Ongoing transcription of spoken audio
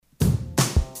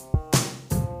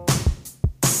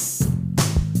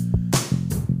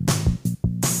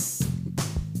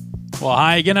Well,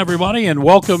 hi again, everybody, and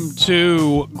welcome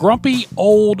to Grumpy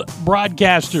Old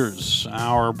Broadcasters,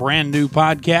 our brand new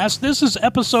podcast. This is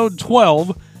episode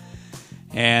 12,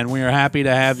 and we are happy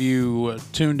to have you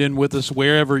tuned in with us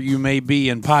wherever you may be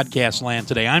in podcast land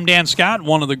today. I'm Dan Scott,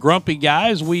 one of the grumpy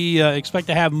guys. We expect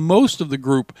to have most of the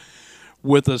group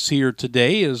with us here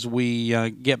today as we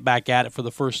get back at it for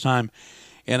the first time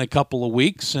in a couple of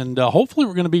weeks, and hopefully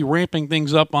we're going to be ramping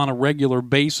things up on a regular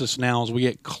basis now as we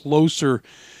get closer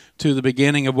to the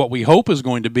beginning of what we hope is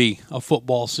going to be a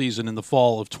football season in the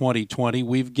fall of 2020.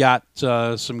 We've got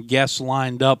some guests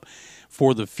lined up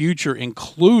for the future,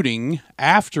 including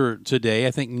after today.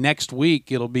 I think next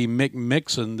week it'll be Mick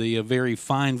Mixon, the very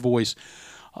fine voice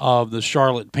of the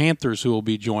Charlotte Panthers, who will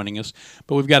be joining us.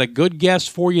 But we've got a good guest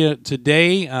for you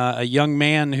today, a young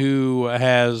man who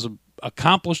has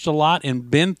accomplished a lot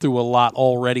and been through a lot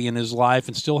already in his life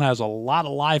and still has a lot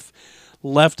of life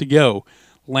left to go.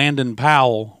 Landon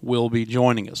Powell will be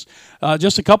joining us.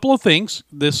 Just a couple of things.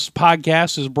 This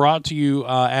podcast is brought to you,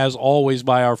 as always,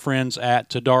 by our friends at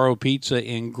Todaro Pizza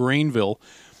in Greenville.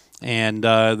 And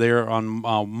they're on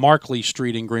Markley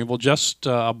Street in Greenville, just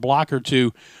a block or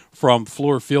two from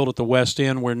Fluor Field at the West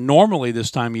End, where normally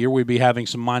this time of year we'd be having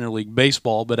some minor league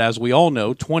baseball. But as we all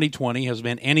know, 2020 has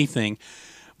been anything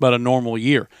but a normal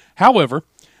year. However,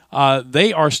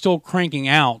 they are still cranking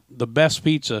out the best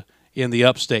pizza in the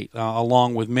upstate,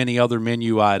 along with many other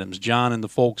menu items. John and the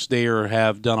folks there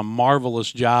have done a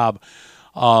marvelous job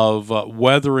of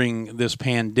weathering this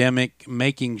pandemic,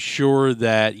 making sure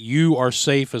that you are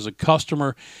safe as a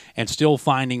customer and still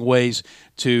finding ways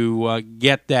to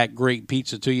get that great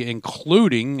pizza to you,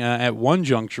 including, at one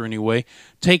juncture anyway,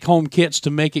 take-home kits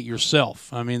to make it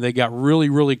yourself. I mean, they got really,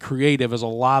 really creative, as a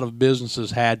lot of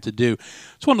businesses had to do.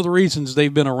 It's one of the reasons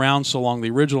they've been around so long. The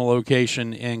original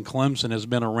location in Clemson has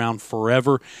been around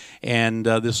forever, and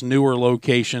this newer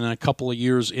location, a couple of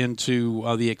years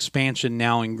into the expansion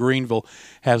now in Greenville,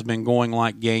 has been going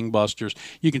like gangbusters.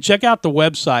 You can check out the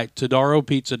website,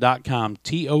 TodaroPizza.com,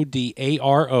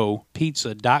 Todaro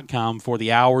Pizza.com, for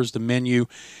the hours, the menu,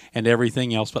 and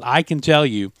everything else. But I can tell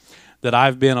you that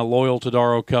I've been a loyal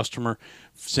Todaro customer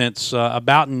since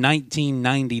about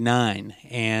 1999,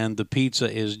 and the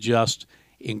pizza is just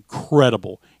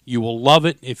incredible. You will love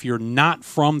it. If you're not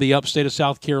from the upstate of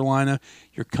South Carolina,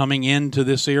 you're coming into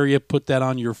this area, put that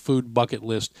on your food bucket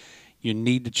list. You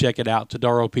need to check it out.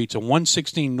 Todaro Pizza,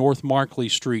 116 North Markley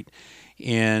Street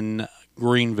in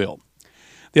Greenville.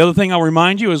 The other thing I'll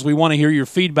remind you is we want to hear your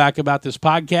feedback about this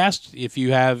podcast. If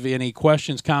you have any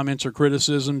questions, comments, or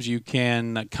criticisms, you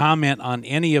can comment on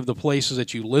any of the places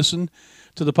that you listen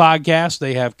to the podcast.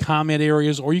 They have comment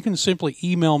areas, or you can simply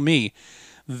email me,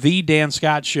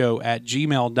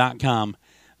 thedanscottshow@gmail.com,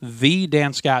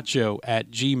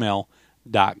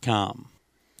 thedanscottshow@gmail.com.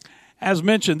 As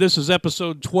mentioned, this is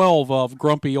episode 12 of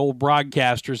Grumpy Old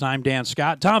Broadcasters. I'm Dan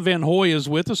Scott. Tom Van Hoy is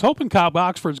with us. Hoping Cobb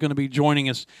Oxford is going to be joining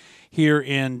us here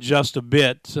in just a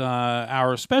bit.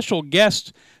 Our special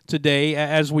guest today,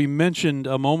 as we mentioned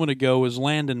a moment ago, is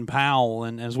Landon Powell.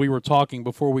 And as we were talking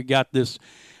before we got this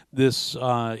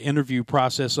interview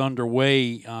process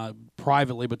underway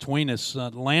privately between us,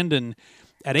 Landon,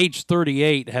 at age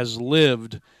 38, has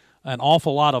lived an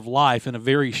awful lot of life in a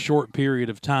very short period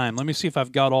of time. Let me see if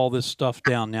I've got all this stuff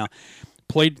down now.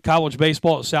 Played college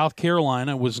baseball at South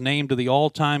Carolina, was named to the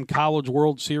all-time College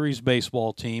World Series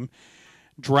baseball team,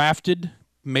 drafted,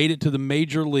 made it to the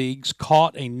major leagues,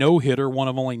 caught a no-hitter, one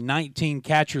of only 19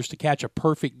 catchers to catch a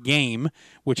perfect game,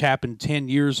 which happened 10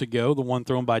 years ago, the one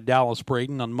thrown by Dallas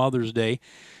Braden on Mother's Day,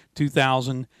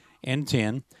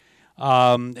 2010.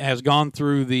 Has gone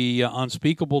through the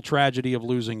unspeakable tragedy of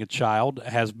losing a child,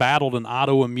 has battled an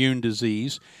autoimmune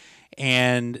disease,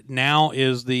 and now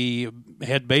is the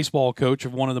head baseball coach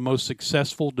of one of the most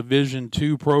successful Division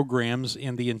II programs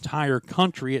in the entire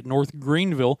country at North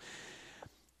Greenville.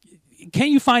 Can't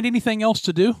you find anything else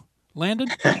to do, Landon?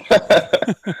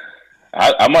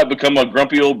 I might become a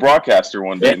grumpy old broadcaster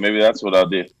one day. Maybe that's what I'll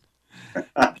do.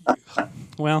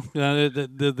 Well,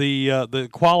 the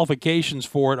qualifications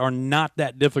for it are not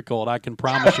that difficult, I can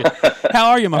promise you. How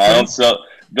are you, my friend?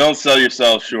 Don't sell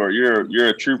yourself short. You're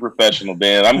a true professional,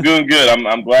 Dan. I'm doing good.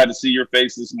 I'm glad to see your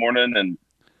face this morning, and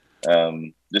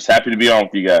just happy to be on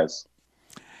with you guys.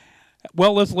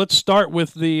 Well, let's start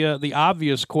with the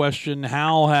obvious question.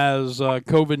 How has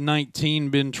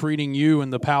COVID-19 been treating you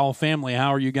and the Powell family? How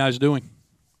are you guys doing?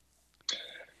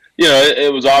 You know,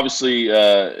 it was obviously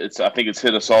I think it's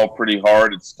hit us all pretty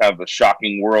hard. It's kind of a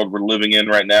shocking world we're living in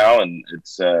right now, and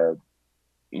it's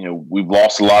we've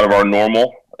lost a lot of our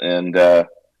normal. And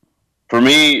for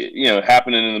me,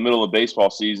 happening in the middle of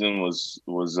baseball season was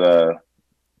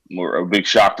were a big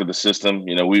shock to the system.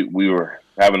 We were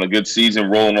having a good season,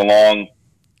 rolling along,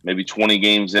 maybe 20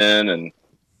 games in,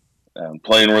 and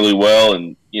playing really well.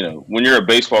 And when you're a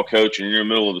baseball coach and you're in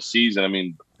the middle of the season, I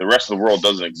mean, the rest of the world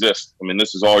doesn't exist. I mean,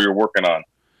 this is all you're working on.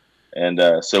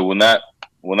 And so when that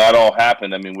all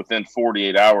happened, I mean, within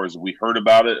 48 hours, we heard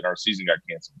about it and our season got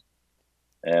canceled.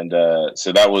 And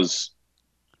so that was,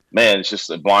 man, it's just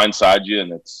it blindsides you,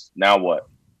 and it's now what?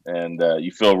 And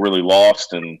you feel really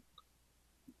lost, and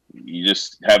you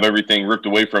just have everything ripped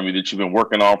away from you that you've been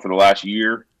working on for the last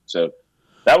year. So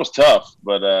that was tough.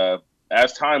 But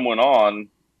as time went on,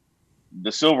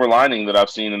 the silver lining that I've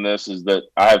seen in this is that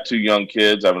I have two young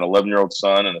kids. I have an 11-year-old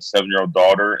son and a 7-year-old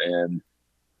daughter, and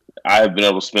I have been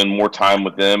able to spend more time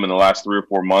with them in the last 3 or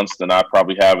 4 months than I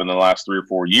probably have in the last 3 or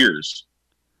 4 years.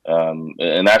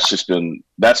 And that's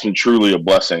been truly a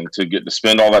blessing to get to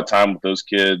spend all that time with those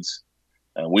kids.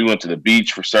 We went to the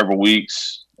beach for several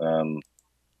weeks. I've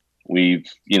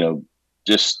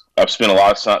spent a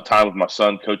lot of time with my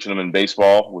son coaching him in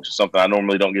baseball, which is something I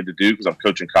normally don't get to do because I'm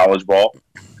coaching college ball.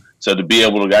 So to be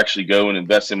able to actually go and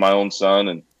invest in my own son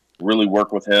and really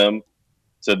work with him.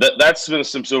 So that's been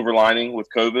some silver lining with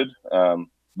COVID.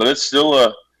 But it's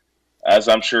still as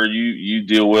I'm sure you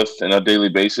deal with on a daily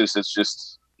basis, it's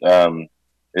just,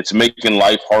 it's making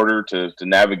life harder to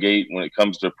navigate when it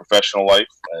comes to professional life.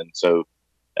 And so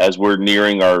as we're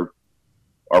nearing our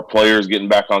players getting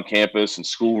back on campus and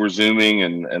school resuming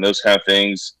and those kind of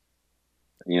things,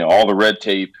 all the red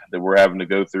tape that we're having to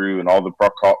go through and all the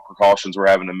precautions we're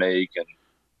having to make.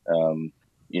 And,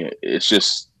 it's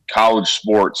just college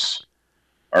sports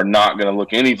are not going to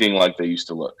look anything like they used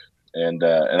to look. And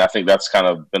I think that's kind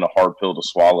of been a hard pill to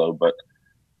swallow, but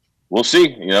we'll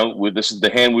see. This is the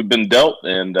hand we've been dealt,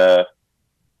 and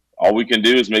all we can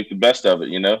do is make the best of it.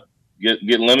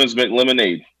 Get lemons, make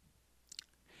lemonade.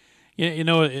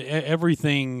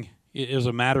 Everything is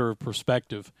a matter of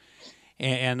perspective.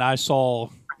 And I saw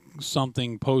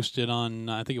something posted on,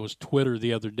 I think it was Twitter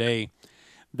the other day,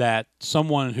 that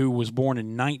someone who was born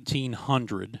in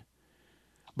 1900,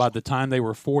 by the time they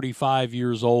were 45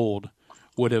 years old,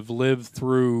 would have lived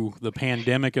through the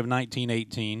pandemic of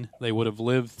 1918. They would have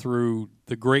lived through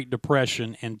the Great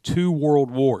Depression and 2 world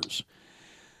wars.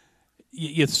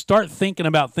 You start thinking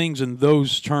about things in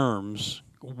those terms,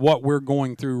 what we're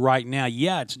going through right now.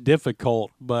 Yeah, it's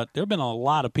difficult, but there have been a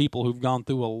lot of people who've gone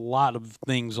through a lot of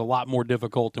things a lot more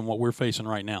difficult than what we're facing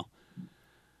right now.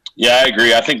 Yeah, I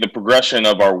agree. I think the progression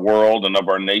of our world and of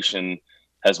our nation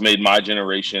has made my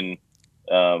generation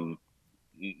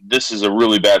this is a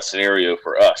really bad scenario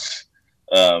for us.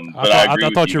 But I agree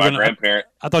with you, my grandparent.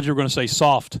 I thought you were going to say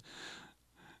soft.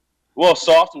 Well,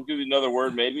 soft will give you another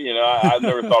word, maybe. I've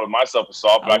never thought of myself as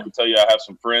soft, but I can tell you I have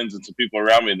some friends and some people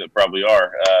around me that probably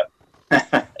are.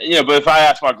 But if I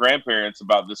asked my grandparents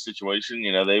about this situation,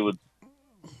 they would,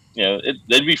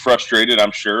 they'd be frustrated,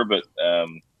 I'm sure, but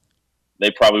they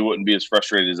probably wouldn't be as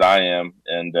frustrated as I am.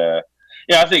 And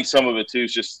I think some of it too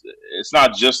is just, it's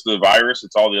not just the virus;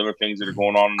 it's all the other things that are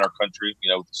going on in our country.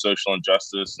 With the social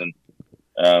injustice and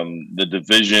the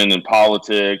division and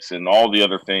politics and all the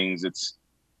other things. It's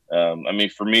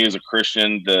for me as a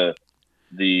Christian,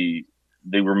 the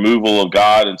removal of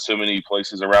God in so many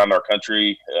places around our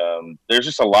country, there's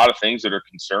just a lot of things that are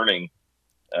concerning.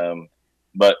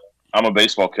 But I'm a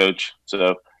baseball coach,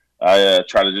 so I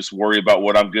try to just worry about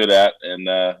what I'm good at, and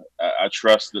I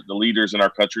trust that the leaders in our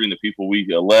country and the people we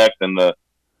elect and the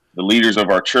leaders of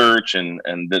our church and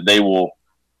that they will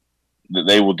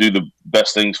do the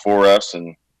best things for us,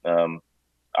 and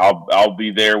I'll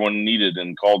be there when needed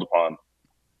and called upon.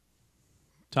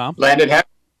 Tom? Landon, how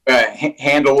do you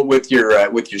handle with your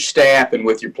staff and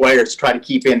with your players, try to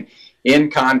keep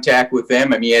in contact with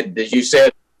them? I mean, as you said,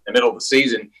 in the middle of the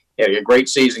season, you had a great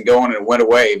season going and it went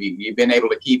away. Have you been able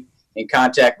to keep in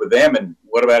contact with them? And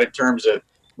what about in terms of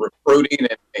recruiting,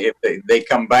 and if they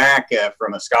come back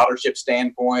from a scholarship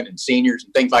standpoint and seniors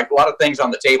and things, like a lot of things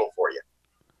on the table for you?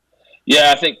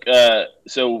 Yeah, I think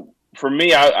so. For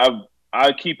me,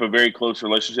 I keep a very close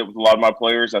relationship with a lot of my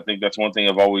players. I think that's one thing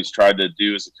I've always tried to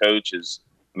do as a coach is,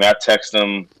 I text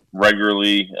them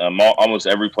regularly. Almost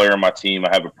every player on my team I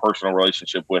have a personal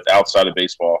relationship with outside of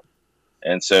baseball.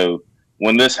 And so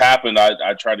when this happened,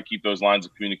 I tried to keep those lines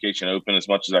of communication open as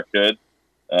much as I could.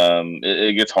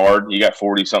 It gets hard. You got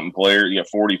 40-something players. You got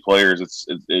 40 players.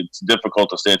 It's difficult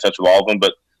to stay in touch with all of them.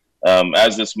 But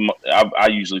I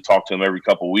usually talk to them every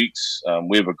couple of weeks.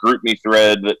 We have a group me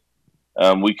thread that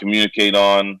we communicate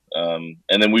on, and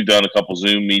then we've done a couple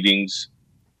Zoom meetings.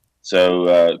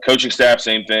 So coaching staff,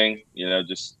 same thing.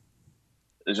 Just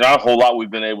there's not a whole lot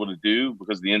we've been able to do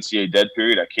because of the NCAA dead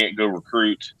period. I can't go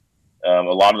recruit A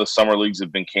lot of the summer leagues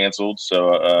have been canceled,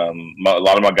 so a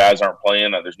lot of my guys aren't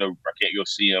playing. I can't go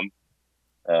see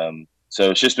them.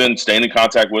 So it's just been staying in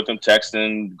contact with them,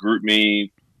 texting, group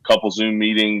me, couple Zoom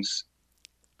meetings.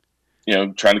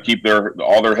 Trying to keep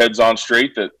all their heads on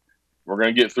straight that we're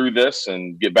going to get through this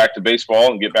and get back to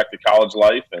baseball and get back to college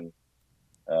life. And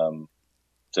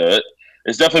so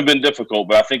it's definitely been difficult,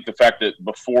 but I think the fact that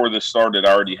before this started,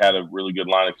 I already had a really good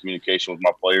line of communication with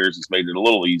my players has made it a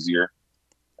little easier.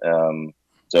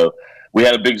 So we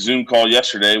had a big Zoom call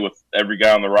yesterday with every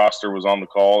guy on the roster was on the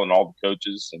call and all the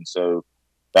coaches. And so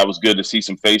that was good to see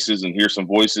some faces and hear some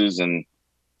voices. And,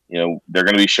 they're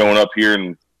going to be showing up here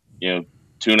in,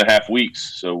 2.5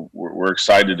 weeks. So we're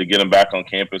excited to get them back on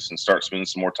campus and start spending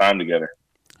some more time together.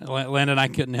 Landon, I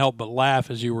couldn't help but laugh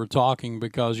as you were talking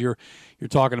because you're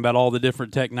talking about all the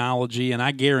different technology, and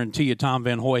I guarantee you Tom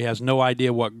Van Hoy has no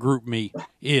idea what GroupMe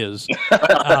is.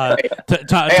 I'm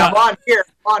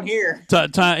on here.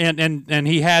 And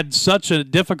he had such a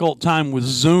difficult time with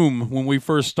Zoom when we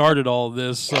first started all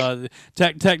this.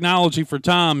 Technology for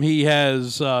Tom, he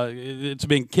has it's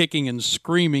been kicking and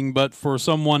screaming, but for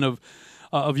someone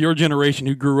of your generation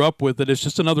who grew up with it, it's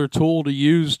just another tool to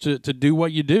use to do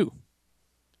what you do.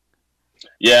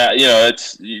 Yeah,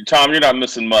 it's Tom. You're not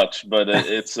missing much, but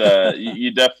it's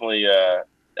you definitely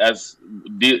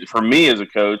for me as a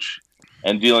coach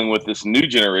and dealing with this new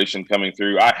generation coming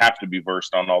through, I have to be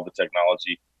versed on all the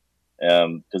technology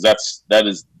because that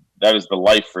is the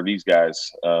life for these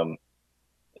guys.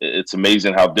 It's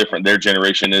amazing how different their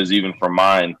generation is even from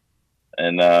mine,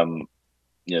 and that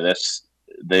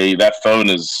phone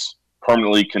is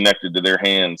permanently connected to their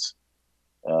hands.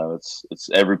 It's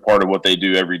every part of what they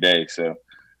do every day. So,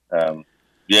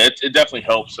 it definitely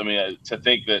helps. I mean, to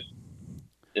think that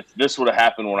if this would have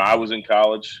happened when I was in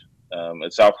college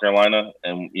at South Carolina,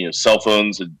 and cell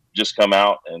phones had just come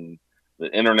out and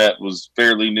the internet was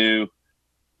fairly new,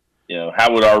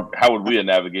 how would we have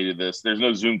navigated this? There's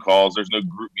no Zoom calls. There's no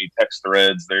GroupMe text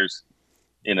threads. There's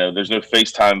no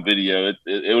FaceTime video.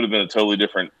 It would have been a totally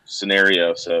different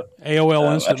scenario. So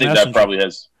AOL Instant I think Messenger. That probably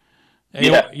has.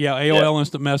 AOL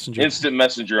Instant Messenger. Instant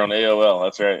Messenger on AOL.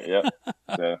 That's right. Yeah.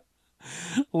 So.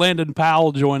 Landon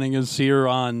Powell joining us here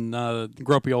on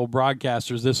Grumpy Old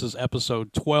Broadcasters. This is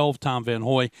episode 12. Tom Van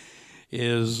Hoy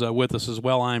is with us as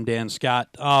well. I'm Dan Scott.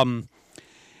 Let's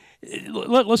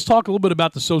talk a little bit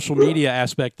about the social media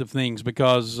aspect of things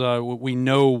because we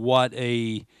know what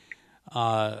a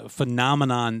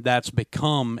phenomenon that's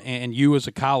become. And you as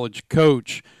a college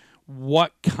coach,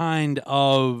 what kind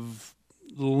of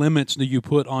limits do you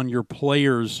put on your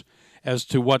players as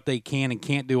to what they can and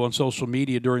can't do on social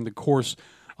media during the course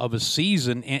of a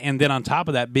season? And then on top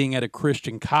of that, being at a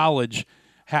Christian college,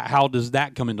 how does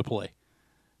that come into play?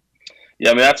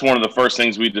 Yeah, I mean, that's one of the first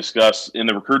things we discuss in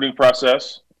the recruiting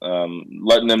process,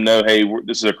 letting them know, hey,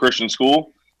 this is a Christian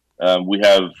school. We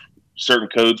have certain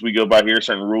codes we go by here,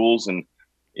 certain rules, and,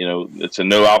 it's a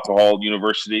no alcohol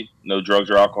university, no drugs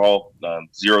or alcohol,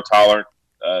 zero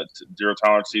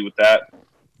tolerancy with that.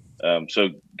 So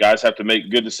guys have to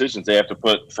make good decisions. They have to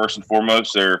put first and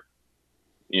foremost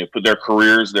put their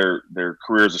careers, their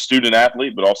career as a student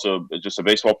athlete, but also just a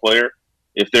baseball player.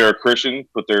 If they're a Christian,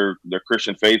 put their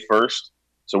Christian faith first.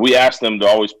 So we ask them to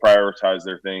always prioritize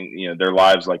their thing, their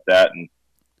lives like that. And,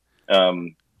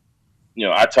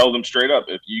 I tell them straight up,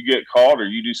 if you get caught or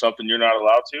you do something you're not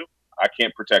allowed to, I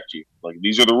can't protect you. Like,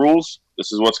 these are the rules.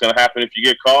 This is what's going to happen if you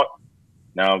get caught.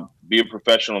 Now, be a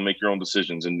professional and make your own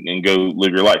decisions and go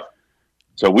live your life.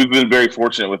 So we've been very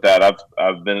fortunate with that.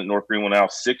 I've been at North Greenville now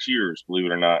 6 years, believe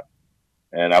it or not,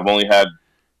 and I've only had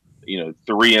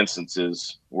 3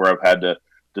 instances where I've had to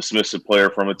dismiss a player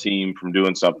from a team from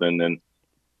doing something. And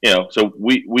so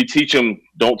we teach them,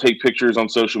 don't take pictures on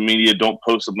social media, don't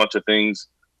post a bunch of things.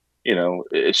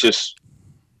 It's just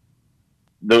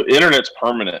the internet's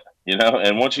permanent,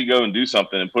 and once you go and do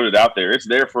something and put it out there, it's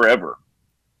there forever.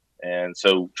 And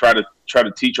so try to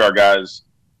teach our guys,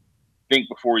 think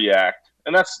before you act.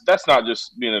 And that's not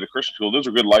just being at a Christian school. Those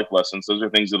are good life lessons. Those are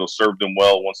things that'll serve them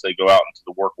well once they go out into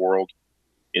the work world,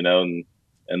 and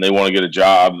they want to get a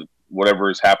job.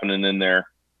 Whatever is happening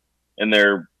in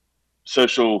their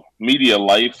social media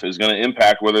life is going to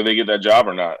impact whether they get that job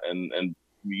or not. And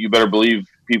you better believe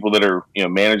people that are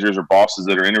managers or bosses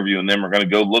that are interviewing them are going to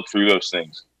go look through those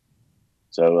things.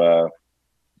 So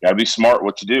got to be smart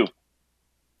what you do.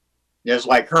 Just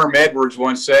like Herm Edwards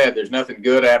once said, there's nothing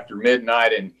good after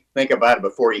midnight, and think about it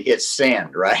before you hit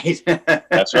send, right?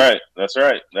 That's right. That's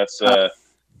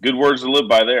good words to live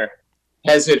by there.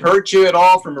 Has it hurt you at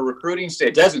all from a recruiting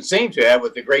standpoint? It doesn't seem to have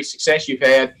with the great success you've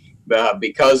had,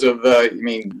 because of,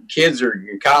 kids are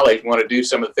in college want to do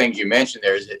some of the things you mentioned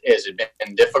there. Has it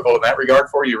been difficult in that regard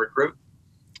for you to recruit?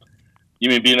 You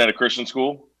mean being at a Christian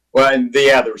school? Well, and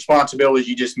the responsibilities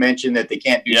you just mentioned that they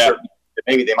can't do certain, that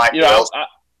maybe they might do elsewhere.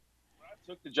 I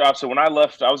took the job. So when I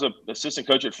left, I was an assistant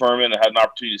coach at Furman. I had an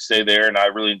opportunity to stay there, and I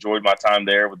really enjoyed my time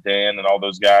there with Dan and all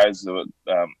those guys.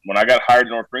 When I got hired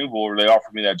at North Greenville, where they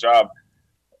offered me that job,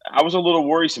 I was a little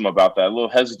worrisome about that, a little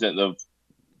hesitant of,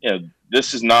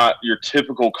 this is not your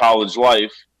typical college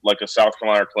life like a South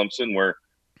Carolina or Clemson, where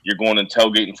you're going and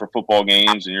tailgating for football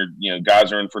games and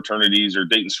guys are in fraternities or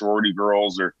dating sorority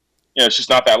girls, or, it's just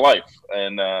not that life.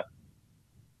 And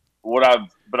but I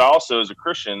also, as a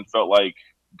Christian, felt like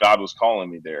God was calling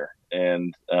me there.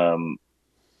 And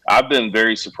I've been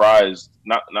very surprised,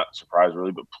 not surprised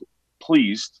really, but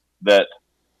pleased that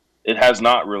it has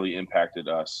not really impacted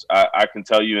us. I can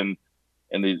tell you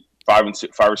in the 5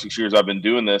 or 6 years I've been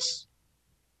doing this,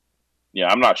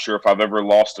 I'm not sure if I've ever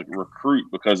lost a recruit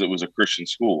because it was a Christian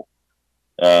school.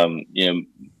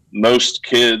 Most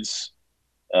kids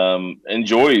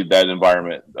enjoy that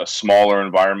environment, a smaller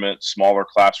environment, smaller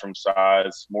classroom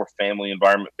size, more family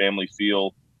environment, family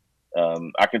feel.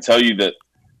 I can tell you that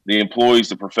the employees,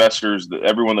 the professors,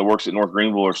 everyone that works at North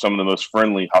Greenville are some of the most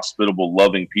friendly, hospitable,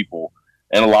 loving people.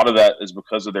 And a lot of that is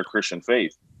because of their Christian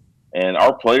faith. And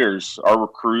our players, our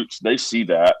recruits, they see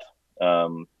that.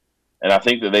 And I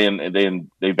think that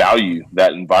they value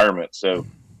that environment. So,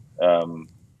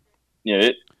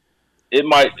 it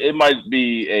might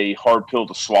be a hard pill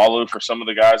to swallow for some of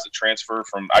the guys that transfer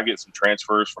from. I get some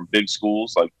transfers from big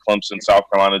schools like Clemson, South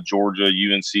Carolina, Georgia,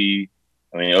 UNC.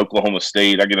 Oklahoma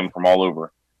State. I get them from all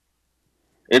over.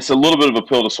 It's a little bit of a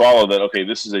pill to swallow that, okay,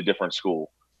 this is a different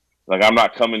school. Like, I'm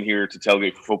not coming here to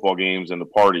tailgate for football games and to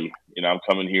party. I'm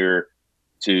coming here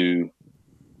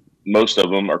most of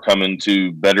them are coming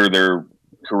to better their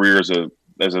career as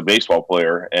a baseball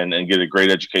player and get a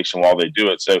great education while they do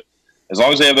it. So as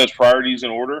long as they have those priorities in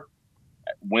order,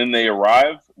 when they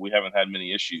arrive, we haven't had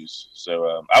many issues.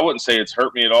 So I wouldn't say it's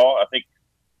hurt me at all.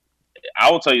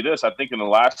 I will tell you this. I think in the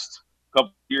last couple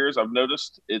of years, I've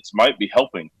noticed it might be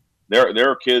helping. There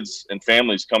are kids and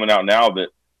families coming out now that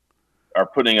are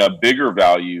putting a bigger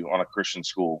value on a Christian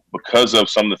school because of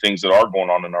some of the things that are going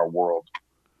on in our world.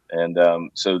 And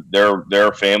so there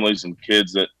are families and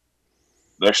kids that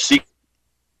they're seeking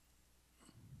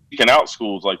out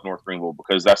schools like North Greenville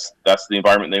because that's the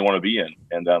environment they want to be in.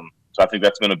 And so I think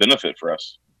that's been a benefit for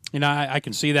us. I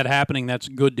can see that happening. That's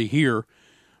good to hear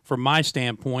from my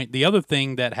standpoint. The other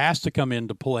thing that has to come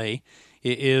into play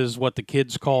is what the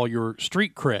kids call your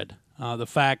street cred. The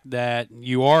fact that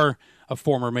you are a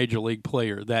former Major League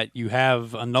player, that you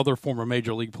have another former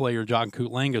Major League player, John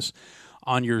Koutlangas,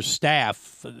 on your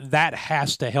staff, that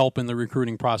has to help in the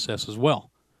recruiting process as well.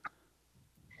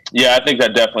 Yeah, I think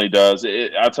that definitely does.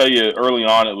 I'll tell you, early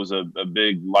on, it was a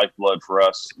big lifeblood for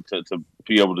us to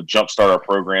be able to jumpstart our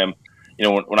program.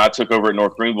 When I took over at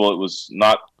North Greenville, it was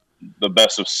not the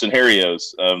best of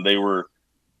scenarios.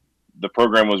 The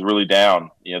program was really down.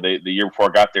 The year before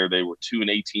I got there, they were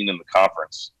 2-18 in the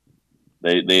conference.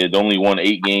 They had only won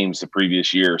 8 games the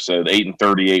previous year, so the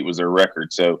 8-38 was their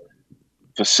record. So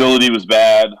facility was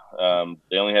bad.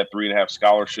 They only had 3.5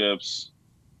 scholarships.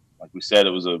 Like we said, it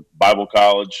was a Bible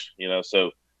college. So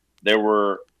there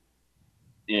were.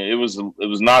 It was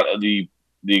not the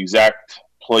exact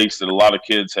place that a lot of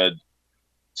kids had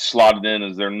slotted in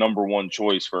as their number one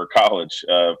choice for a college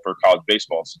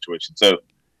baseball situation. So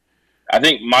I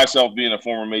think myself being a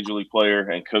former Major League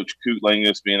player and Coach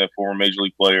Koutlangas being a former Major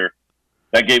League player,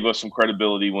 that gave us some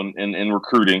credibility in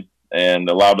recruiting and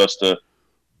allowed us to,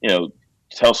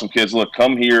 tell some kids, look,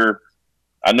 come here.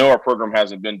 I know our program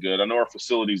hasn't been good. I know our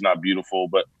facility's not beautiful,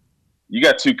 but you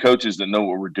got 2 coaches that know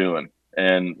what we're doing.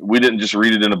 And we didn't just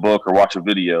read it in a book or watch a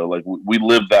video. Like, we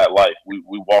lived that life. We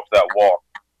walked that walk.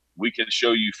 We can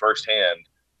show you firsthand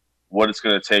what it's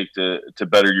going to take to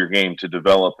better your game, to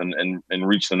develop and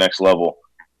reach the next level.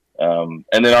 And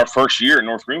then our first year at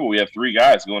North Greenville, we have 3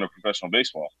 guys going to professional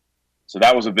baseball. So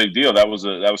that was a big deal. That was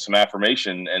some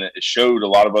affirmation, and it showed a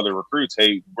lot of other recruits,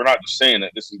 hey, we're not just saying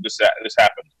that this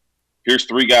happened. Here's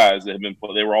 3 guys that have been.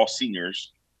 They were all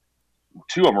seniors.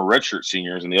 2 of them were redshirt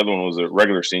seniors, and the other one was a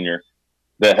regular senior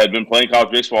that had been playing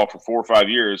college baseball for 4 or 5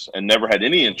 years and never had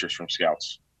any interest from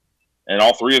scouts. And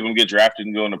all 3 of them get drafted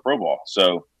and go into pro ball.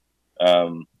 So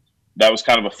that was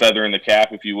kind of a feather in the cap,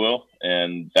 if you will,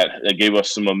 and that gave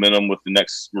us some momentum with the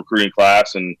next recruiting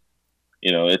class. And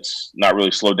it's not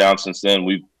really slowed down since then.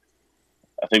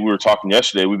 I think we were talking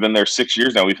yesterday. We've been there 6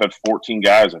 years now. We've had 14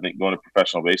 guys, I think, going to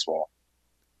professional baseball.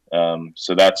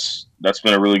 So that's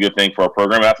been a really good thing for our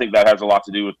program. And I think that has a lot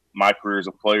to do with my career as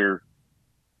a player,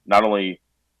 not only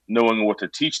knowing what to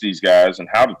teach these guys and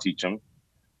how to teach them,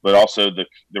 but also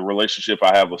the relationship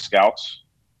I have with scouts.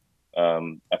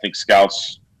 I think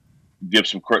scouts give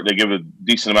a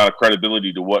decent amount of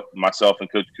credibility to what myself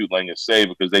and Coach Kootlangas say,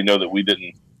 because they know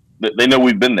that they know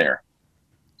we've been there.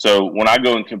 So when I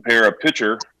go and compare a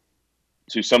pitcher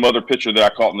to some other pitcher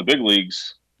that I caught in the big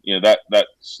leagues,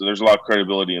 so there's a lot of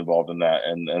credibility involved in that,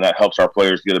 and that helps our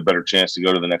players get a better chance to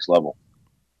go to the next level.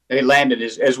 Hey, Landon,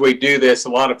 as we do this, a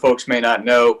lot of folks may not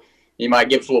know. You might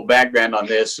give us a little background on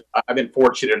this. I've been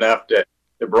fortunate enough to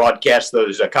broadcast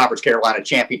those Conference Carolina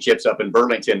championships up in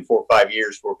Burlington for 5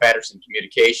 years for Patterson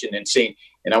Communication,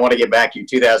 and I want to get back to your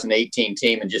 2018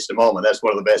 team in just a moment. That's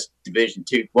one of the best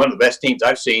one of the best teams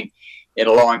I've seen in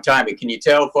a long time. But can you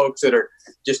tell folks that are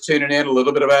just tuning in a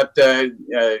little bit about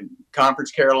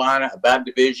Conference Carolina, about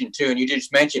Division II? And you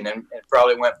just mentioned, and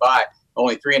probably went by,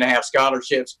 only 3.5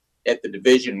 scholarships at the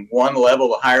Division I level.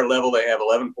 The higher level, they have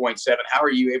 11.7. How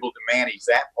are you able to manage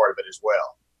that part of it as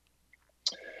well?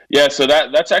 Yeah, so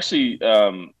that's actually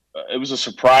it was a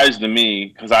surprise to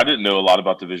me, because I didn't know a lot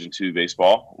about Division II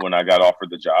baseball when I got offered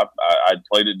the job. I'd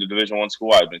played at the Division I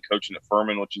school. I'd been coaching at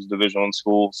Furman, which is Division I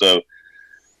school. So,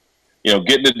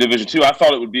 getting to Division II, I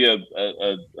thought it would be a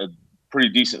pretty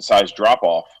decent sized drop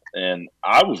off, and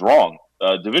I was wrong.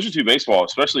 Division II baseball,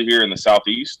 especially here in the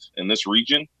Southeast, in this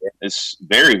region, is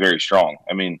very, very strong.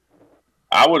 I mean,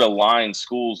 I would align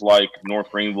schools like North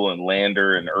Greenville and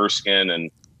Lander and Erskine and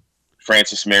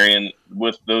Francis Marion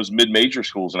with those mid-major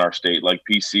schools in our state, like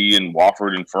PC and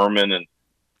Wofford and Furman, and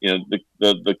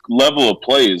the level of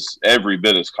play is every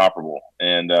bit as comparable,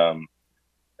 and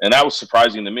that was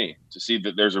surprising to me to see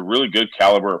that there's a really good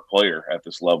caliber of player at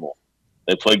this level.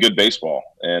 They play good baseball,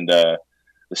 and the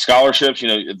scholarships,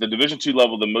 at the Division II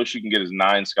level, the most you can get is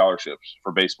 9 scholarships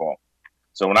for baseball.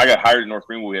 So when I got hired at North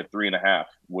Greenville, we had 3.5,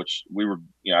 which we were,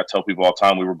 I tell people all the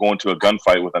time, we were going to a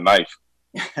gunfight with a knife.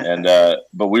 And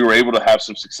but we were able to have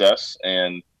some success,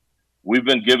 and we've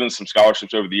been given some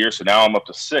scholarships over the years. So now I'm up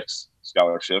to 6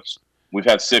 scholarships. We've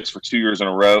had 6 for 2 years in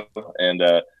a row, and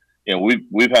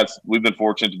we've been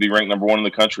fortunate to be ranked number 1 in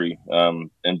the country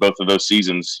in both of those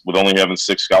seasons, with only having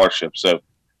 6 scholarships. So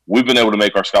we've been able to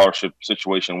make our scholarship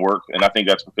situation work, and I think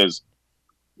that's because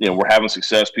we're having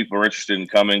success. People are interested in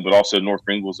coming, but also North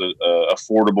Greenville's a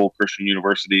affordable Christian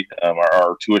university.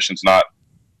 Our tuition's not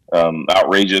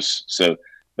outrageous, so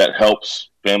that helps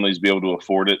families be able to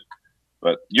afford it.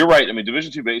 But you're right. I mean,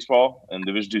 Division II baseball and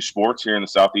Division II sports here in the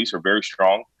Southeast are very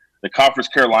strong. The Conference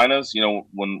Carolinas,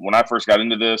 when I first got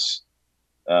into this,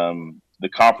 the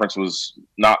conference was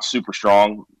not super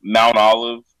strong. Mount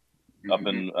Olive up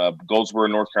in Goldsboro,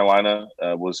 North Carolina,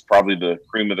 was probably the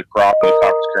cream of the crop of the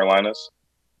Conference Carolinas,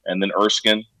 and then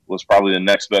Erskine was probably the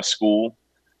next best school.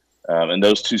 And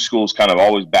those 2 schools kind of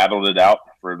always battled it out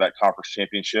for that conference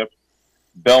championship.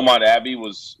 Belmont Abbey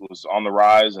was on the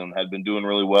rise and had been doing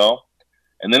really well.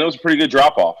 And then it was a pretty good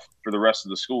drop-off for the rest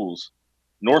of the schools.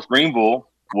 North Greenville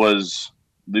was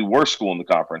the worst school in the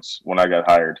conference when I got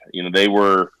hired. They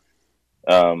were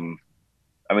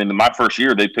my first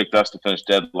year, they picked us to finish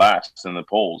dead last in the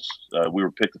polls. We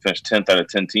were picked to finish 10th out of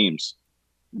 10 teams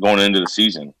going into the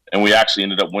season. And we actually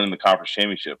ended up winning the conference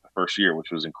championship the first year,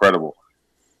 which was incredible.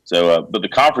 So, but the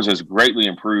conference has greatly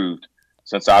improved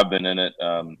since I've been in it.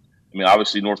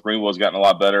 Obviously North Greenville has gotten a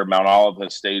lot better. Mount Olive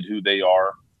has stayed who they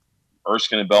are.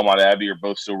 Erskine and Belmont Abbey are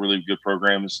both still really good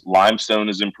programs. Limestone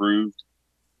has improved.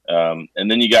 And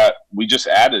then we just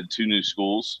added 2 new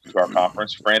schools to our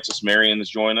conference. Francis Marion has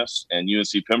joined us, and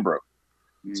UNC Pembroke.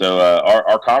 So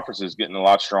our conference is getting a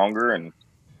lot stronger, and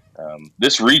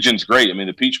this region's great. I mean,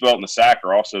 the Peach Belt and the SAC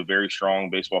are also very strong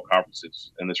baseball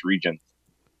conferences in this region.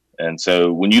 And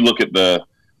so when you look at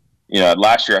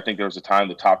last year, I think there was a time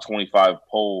the top 25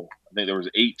 poll, I think there was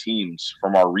 8 teams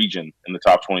from our region in the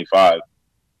top 25,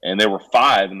 and there were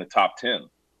 5 in the top 10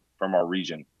 from our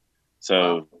region.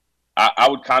 So I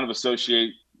would kind of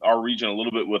associate our region a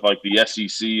little bit with like the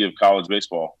SEC of college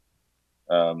baseball.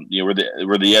 We're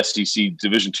the SEC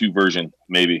Division II version,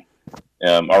 maybe.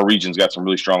 Our region's got some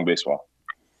really strong baseball.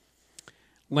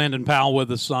 Landon Powell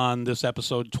with us on this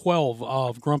episode 12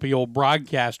 of Grumpy Old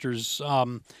Broadcasters.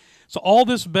 So all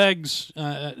this begs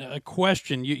a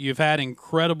question. You've had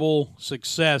incredible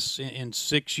success in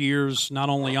 6 years, not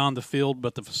only on the field,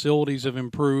 but the facilities have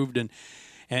improved,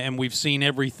 and we've seen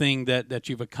everything that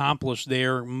you've accomplished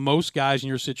there. Most guys in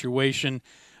your situation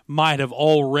might have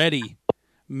already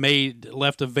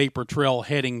left a vapor trail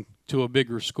heading to a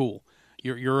bigger school.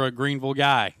 You're a Greenville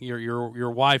guy.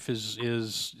 Your wife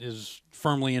is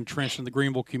firmly entrenched in the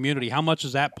Greenville community. How much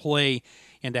does that play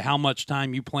into how much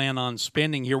time you plan on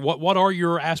spending here. What are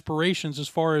your aspirations as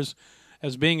far as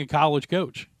being a college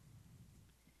coach?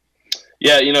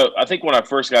 Yeah, I think when I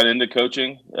first got into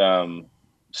coaching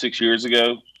 6 years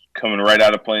ago, coming right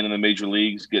out of playing in the major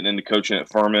leagues, getting into coaching at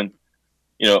Furman,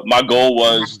 my goal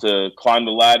was to climb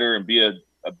the ladder and be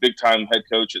a big-time head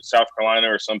coach at South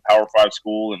Carolina or some Power 5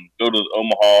 school and go to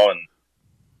Omaha.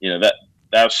 And,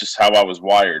 that's just how I was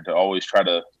wired, to always try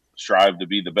to strive to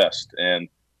be the best. And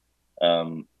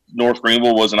North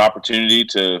Greenville was an opportunity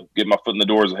to get my foot in the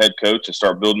door as a head coach and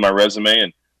start building my resume.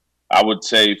 And I would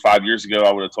say 5 years ago,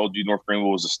 I would have told you North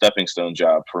Greenville was a stepping stone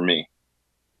job for me.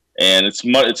 And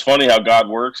it's funny how God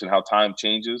works and how time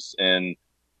changes. And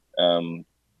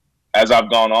as I've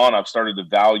gone on, I've started to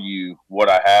value what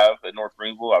I have at North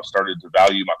Greenville. I've started to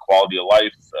value my quality of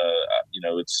life.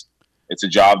 It's a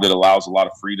job that allows a lot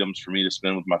of freedoms for me to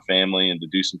spend with my family and to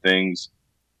do some things.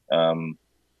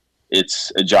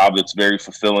 It's a job that's very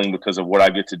fulfilling because of what I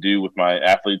get to do with my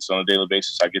athletes on a daily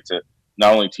basis. I get to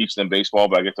not only teach them baseball,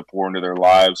 but I get to pour into their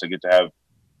lives. I get to have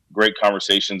great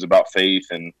conversations about faith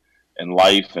and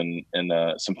life and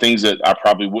some things that I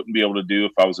probably wouldn't be able to do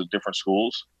if I was at different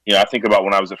schools. I think about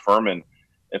when I was at Furman,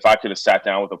 if I could have sat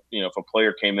down with if a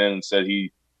player came in and said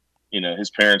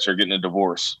his parents are getting a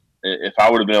divorce, if I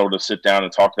would have been able to sit down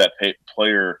and talk to that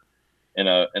player in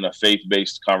a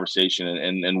faith-based conversation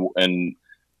and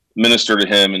minister to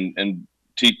him and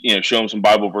teach, show him some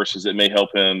Bible verses that may help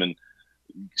him and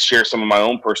share some of my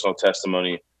own personal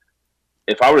testimony.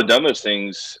 If I would have done those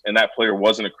things and that player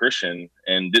wasn't a Christian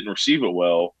and didn't receive it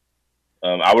well,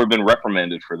 I would have been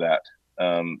reprimanded for that.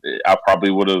 I probably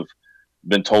would have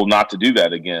been told not to do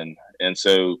that again. And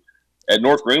so at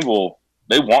North Greenville,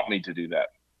 they want me to do that.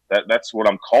 That's what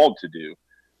I'm called to do.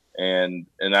 And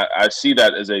I see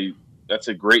that as that's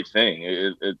a great thing.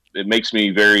 It makes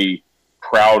me very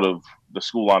proud of the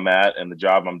school I'm at and the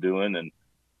job I'm doing. And,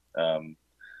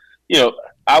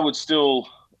 I would still,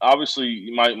 obviously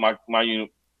my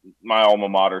alma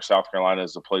mater, South Carolina,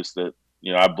 is a place that,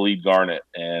 I bleed Garnet,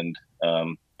 and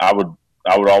I would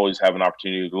always have an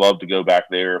opportunity to love to go back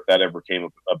there if that ever came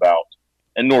about.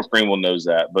 And North Greenville knows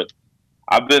that. But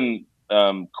I've been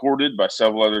courted by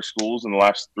several other schools in the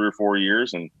last 3 or 4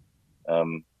 years, and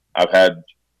I've had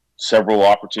several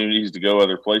opportunities to go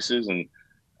other places, and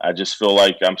I just feel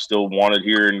like I'm still wanted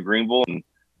here in Greenville. And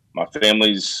my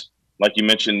family's, like you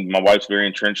mentioned, my wife's very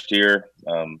entrenched here.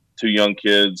 2 young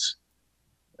kids.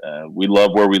 We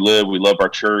love where we live. We love our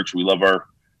church. We love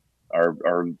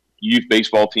our youth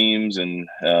baseball teams and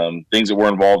things that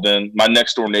we're involved in. My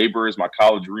next door neighbor is my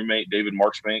college roommate, David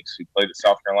Marchbanks, who played at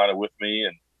South Carolina with me.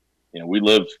 And,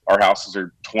 our houses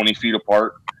are 20 feet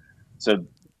apart. So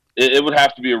it would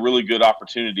have to be a really good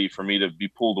opportunity for me to be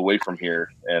pulled away from here.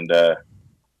 And,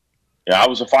 I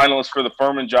was a finalist for the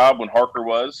Furman job when Harker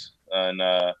was, and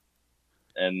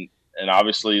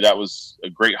obviously that was a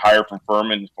great hire from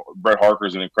Furman. Brett Harker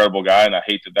is an incredible guy, and I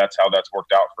hate that that's how that's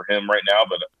worked out for him right now.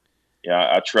 But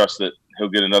I trust that he'll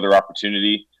get another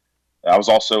opportunity. I was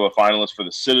also a finalist for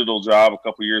the Citadel job a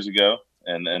couple years ago,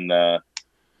 and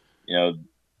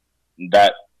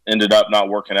that ended up not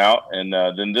working out. And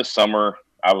then this summer,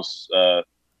 I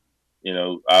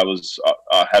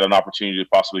had an opportunity to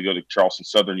possibly go to Charleston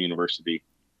Southern University,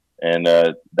 and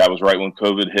that was right when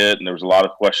COVID hit, and there was a lot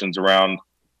of questions around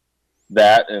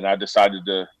that, and I decided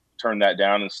to turn that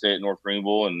down and stay at North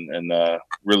Greenville and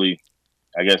really,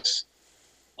 I guess,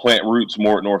 plant roots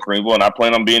more at North Greenville. And I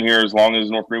plan on being here as long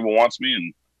as North Greenville wants me.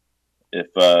 And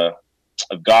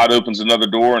if God opens another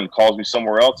door and calls me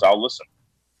somewhere else, I'll listen.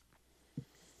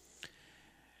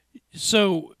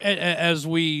 So as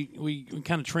we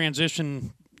kind of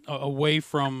transition away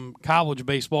from college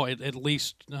baseball, at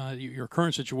least your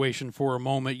current situation for a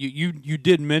moment, you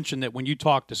did mention that when you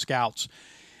talk to scouts,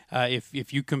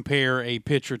 if you compare a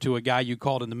pitcher to a guy you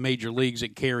called in the major leagues,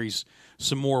 it carries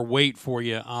some more weight for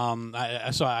you.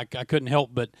 So I couldn't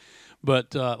help but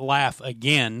laugh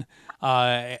again.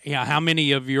 How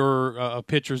many of your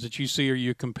pitchers that you see are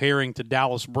you comparing to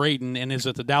Dallas Braden? And is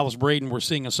it the Dallas Braden we're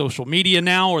seeing on social media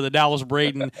now, or the Dallas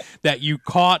Braden that you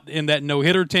caught in that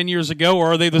no-hitter 10 years ago, or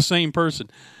are they the same person?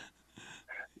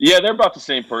 Yeah, they're about the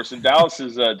same person. Dallas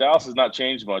has not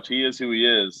changed much. He is who he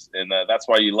is, and that's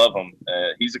why you love him.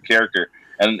 He's a character,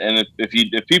 and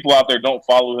if people out there don't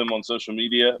follow him on social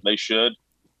media, they should.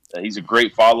 He's a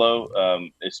great follow,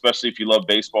 especially if you love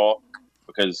baseball,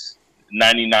 because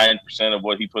 99% of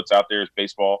what he puts out there is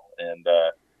baseball, and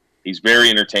he's very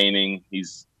entertaining. He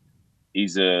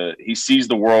sees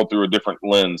the world through a different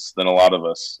lens than a lot of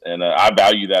us, and I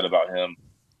value that about him.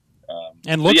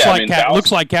 And looks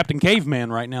looks like Captain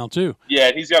Caveman right now too.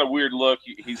 Yeah, he's got a weird look.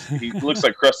 He looks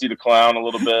like Krusty the Clown a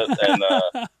little bit, and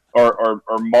or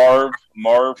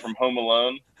Marv from Home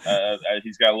Alone.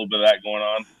 He's got a little bit of that going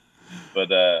on,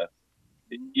 but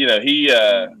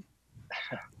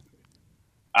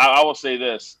I will say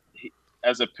this: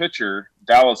 as a pitcher,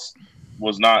 Dallas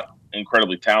was not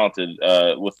incredibly talented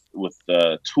with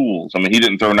tools. I mean, he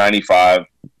didn't throw 95.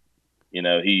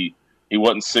 He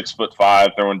wasn't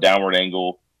 6'5" throwing downward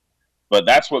angle, but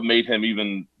that's what made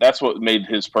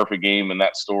his perfect game and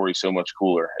that story so much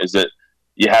cooler. Is that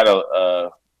you had a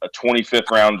 25th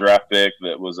round draft pick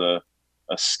that was a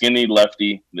skinny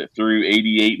lefty that threw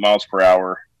 88 miles per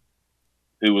hour,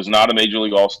 who was not a major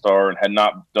league all-star and had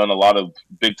not done a lot of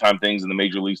big time things in the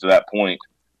major leagues to that point.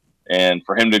 And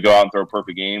for him to go out and throw a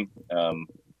perfect game,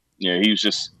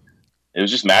 it was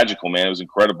just magical, man. It was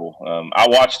incredible. I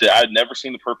watched it. I had never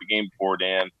seen the perfect game before,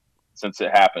 Dan, since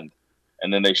it happened.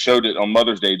 And then they showed it on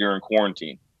Mother's Day during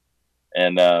quarantine.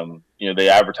 And, they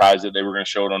advertised it. They were going to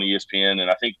show it on ESPN. And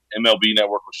I think MLB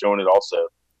Network was showing it also.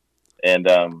 And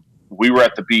we were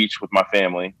at the beach with my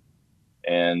family.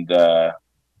 And I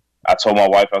told my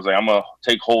wife, I was like, I'm going to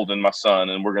take Holden, my son,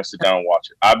 and we're going to sit down and watch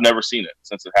it. I've never seen it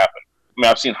since it happened. I mean,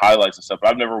 I've seen highlights and stuff, but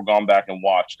I've never gone back and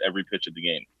watched every pitch of the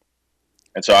game.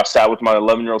 And so I sat with my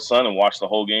 11-year-old son and watched the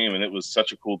whole game, and it was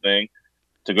such a cool thing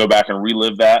to go back and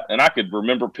relive that. And I could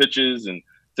remember pitches, and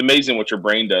it's amazing what your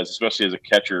brain does, especially as a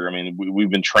catcher. I mean, we've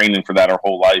been training for that our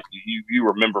whole life. You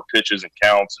remember pitches and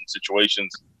counts and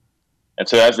situations. And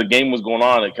so as the game was going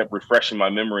on, it kept refreshing my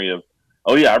memory of,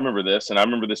 oh, yeah, I remember this, and I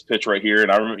remember this pitch right here,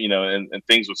 and I remember, and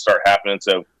things would start happening.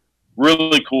 So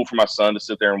really cool for my son to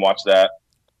sit there and watch that.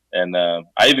 And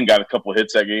I even got a couple of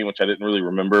hits that game, which I didn't really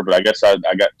remember, but I guess I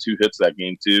got 2 hits that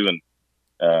game too.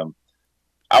 And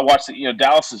I watched it.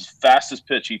 Dallas's fastest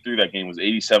pitch he threw that game was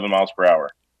 87 miles per hour.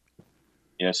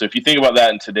 So if you think about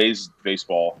that in today's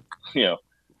baseball,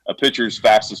 a pitcher's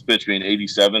fastest pitch being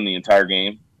 87 the entire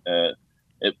game,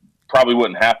 it probably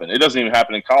wouldn't happen. It doesn't even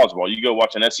happen in college ball. You go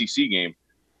watch an SEC game,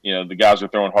 the guys are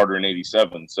throwing harder than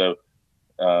 87. So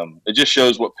it just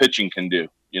shows what pitching can do.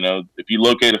 If you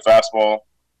locate a fastball,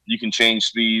 you can change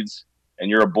speeds, and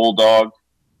you're a bulldog,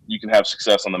 you can have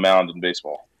success on the mound in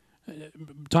baseball.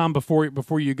 Tom,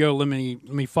 before you go, let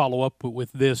me follow up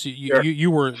with this. Sure.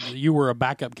 You were a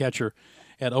backup catcher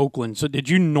at Oakland. So did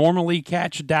you normally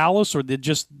catch Dallas, or did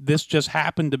this just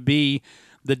happen to be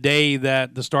the day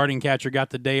that the starting catcher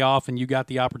got the day off and you got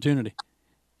the opportunity?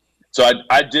 So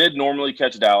I did normally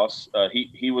catch Dallas.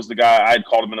 He was the guy. I had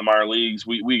called him in the minor leagues.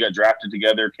 We got drafted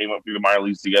together, came up through the minor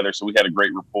leagues together, so we had a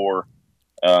great rapport.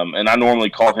 And I normally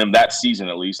called him that season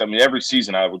at least. I mean, every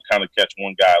season I would kind of catch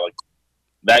one guy. Like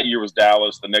that year was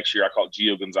Dallas. The next year I called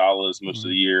Gio Gonzalez most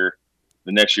of the year.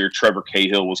 The next year Trevor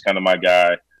Cahill was kind of my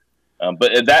guy.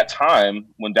 But at that time,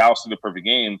 when Dallas did the perfect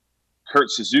game, Kurt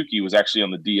Suzuki was actually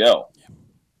on the DL.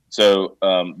 So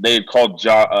they had called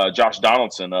Josh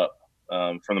Donaldson up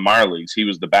from the minor leagues. He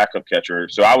was the backup catcher.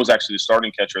 So I was actually the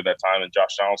starting catcher at that time, and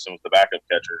Josh Donaldson was the backup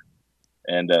catcher.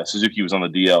 And Suzuki was on the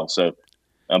DL. So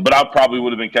but I probably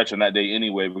would have been catching that day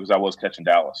anyway because I was catching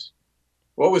Dallas.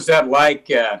 What was that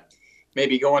like,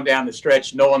 maybe going down the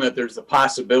stretch, knowing that there's a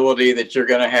possibility that you're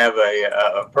going to have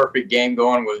a perfect game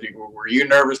going? Were you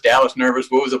nervous, Dallas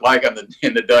nervous? What was it like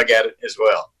in the dugout as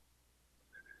well?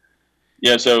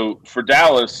 Yeah, so for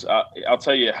Dallas, I'll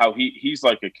tell you how he's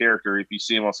like a character. If you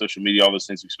see him on social media, all those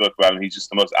things we spoke about, and he's just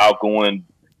the most outgoing,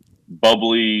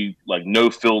 bubbly, like no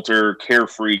filter,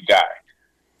 carefree guy.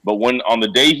 But when on the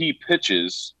day he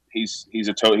pitches, he's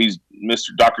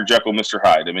Mr. Dr. Jekyll, Mr.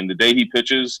 Hyde. I mean, the day he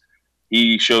pitches,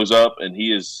 he shows up and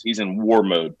he's in war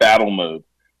mode, battle mode.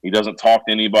 He doesn't talk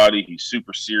to anybody. He's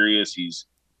super serious. He's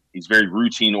very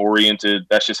routine oriented.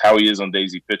 That's just how he is on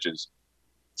days he pitches.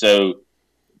 So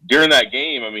during that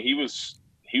game, I mean, he was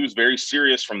very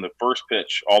serious from the first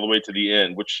pitch all the way to the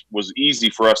end, which was easy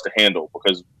for us to handle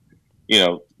because,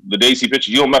 the days he pitches,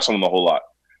 you don't mess with him a whole lot.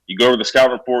 You go over the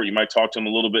scout report, you might talk to him a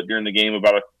little bit during the game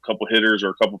about a couple hitters or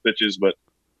a couple pitches, but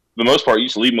for the most part, you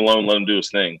just leave him alone, let him do his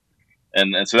thing.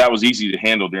 And so that was easy to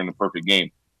handle during the perfect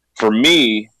game. For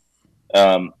me,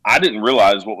 I didn't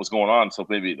realize what was going on until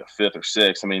maybe the 5th or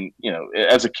 6th. I mean,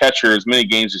 as a catcher, as many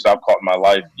games as I've caught in my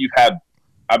life,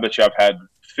 I bet you I've had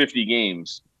 50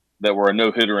 games that were a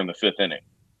no-hitter in the 5th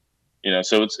inning.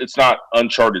 So it's not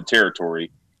uncharted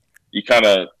territory. You kind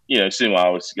of, see, I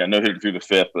always got no hitter through the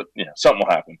 5th, but something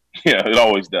will happen. It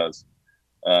always does.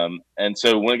 And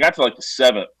so when it got to like the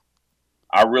 7th,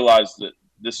 I realized that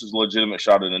this was a legitimate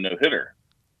shot at a no hitter.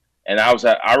 And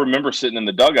I remember sitting in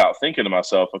the dugout thinking to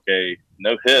myself, okay,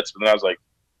 no hits. But then I was like,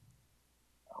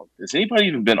 has anybody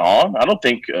even been on? I don't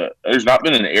think there's not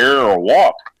been an error or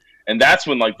walk. And that's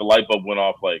when like the light bulb went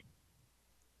off. Like,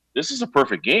 this is a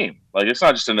perfect game. Like, it's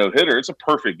not just a no-hitter. It's a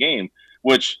perfect game,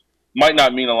 which might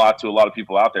not mean a lot to a lot of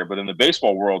people out there. But in the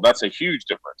baseball world, that's a huge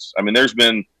difference. I mean,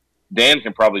 Dan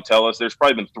can probably tell us, there's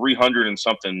probably been 300 and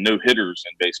something no-hitters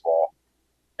in baseball.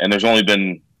 And there's only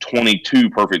been 22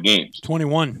 perfect games.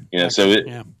 21. You know,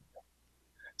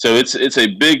 so it's a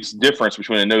big difference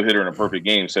between a no-hitter and a perfect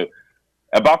game. So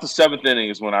about the seventh inning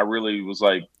is when I really was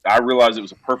like, I realized it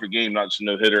was a perfect game, not just a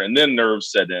no-hitter. And then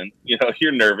nerves set in. You know,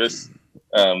 you're nervous.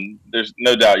 There's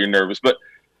no doubt you're nervous. But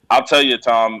I'll tell you,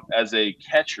 Tom, as a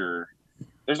catcher,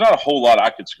 there's not a whole lot I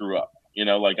could screw up. You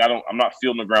know, like I'm not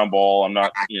fielding a ground ball. I'm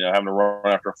not, having to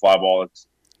run after a fly ball. It's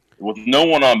with no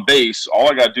one on base.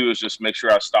 All I got to do is just make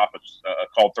sure I stop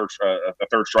a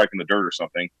third strike in the dirt or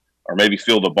something, or maybe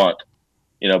field a bunt.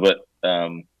 But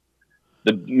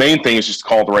the main thing is just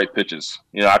call the right pitches.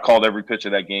 I called every pitch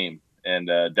of that game, and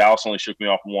Dallas only shook me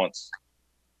off once.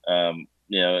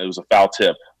 It was a foul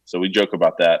tip, so we joke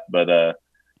about that. But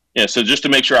so just to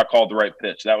make sure I called the right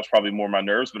pitch, that was probably more my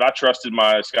nerves. But I trusted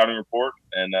my scouting report,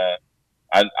 and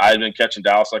I had been catching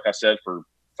Dallas, like I said, for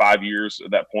 5 years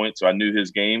at that point, so I knew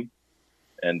his game,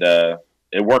 and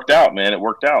it worked out, man. It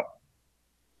worked out.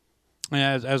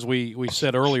 As we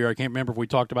said earlier, I can't remember if we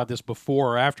talked about this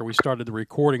before or after we started the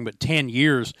recording, but 10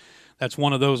 years, that's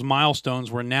one of those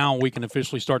milestones where now we can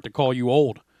officially start to call you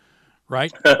old,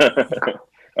 right?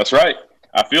 That's right.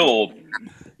 I feel old.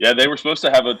 Yeah, they were supposed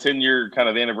to have a 10-year kind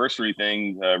of anniversary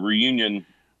thing, reunion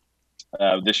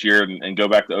this year and go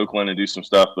back to Oakland and do some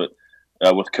stuff, but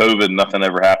with COVID, nothing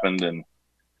ever happened, and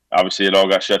obviously it all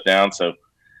got shut down, so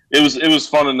it was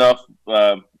fun enough,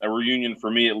 a reunion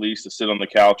for me at least, to sit on the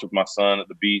couch with my son at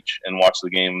the beach and watch the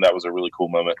game. That was a really cool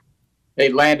moment. Hey,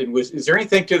 Landon, is there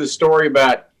anything to the story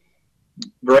about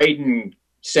Braden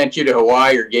sent you to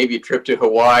Hawaii or gave you a trip to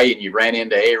Hawaii and you ran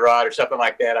into A-Rod or something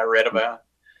like that I read about?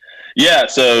 Yeah,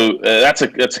 so that's a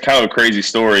kind of a crazy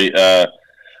story.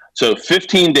 So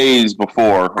 15 days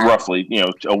before, roughly,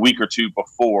 a week or two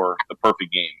before the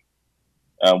perfect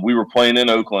game, we were playing in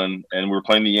Oakland and we were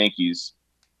playing the Yankees.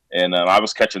 And I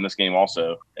was catching this game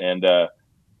also. And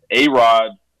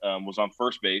A-Rod was on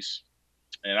first base.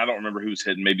 And I don't remember who was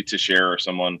hitting, maybe Teixeira or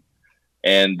someone.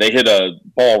 And they hit a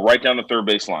ball right down the third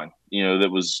base line, that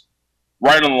was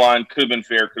right on the line. Could have been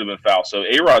fair, could have been foul. So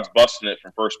A-Rod's busting it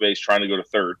from first base, trying to go to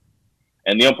third.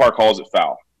 And the umpire calls it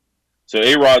foul. So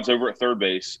A-Rod's over at third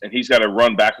base, and he's got to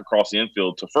run back across the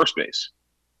infield to first base.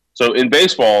 So in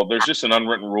baseball, there's just an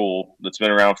unwritten rule that's been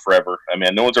around forever. I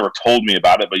mean, no one's ever told me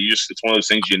about it, but it's one of those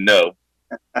things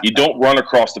You don't run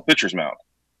across the pitcher's mound.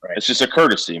 Right. It's just a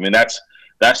courtesy. I mean, that's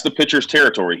the pitcher's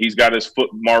territory. He's got his foot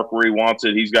mark where he wants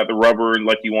it. He's got the rubber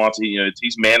like he wants it.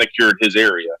 He's manicured his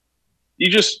area.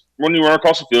 When you run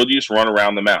across the field, you just run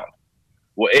around the mound.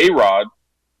 Well, A-Rod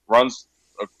runs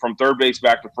from third base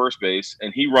back to first base,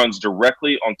 and he runs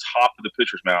directly on top of the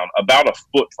pitcher's mound, about a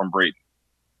foot from Braden.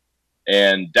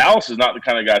 And Dallas is not the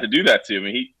kind of guy to do that to. I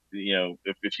mean,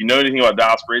 if you know anything about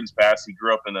Dallas Braden's past, he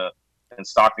grew up in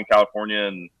Stockton, California,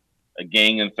 in a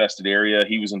gang-infested area.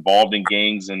 He was involved in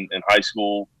gangs in high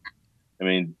school. I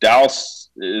mean, Dallas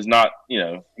is not,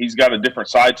 he's got a different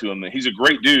side to him. He's a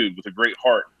great dude with a great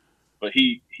heart, but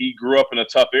he grew up in a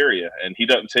tough area, and he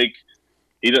doesn't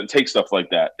take stuff like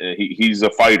that. He's a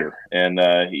fighter, and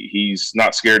he's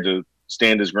not scared to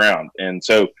stand his ground. And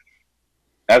so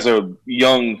as a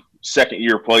young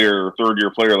second-year player or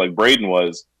third-year player like Braden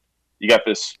was, you got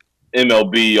this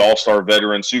MLB all-star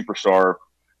veteran superstar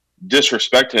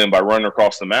disrespect him by running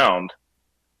across the mound.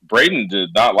 Braden did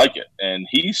not like it, and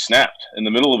he snapped in the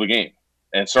middle of a game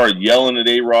and started yelling at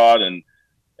A-Rod. And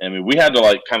I mean, we had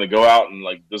to kind of go out and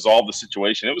dissolve the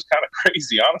situation. It was kind of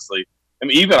crazy, honestly. I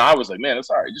mean, even I was like, man,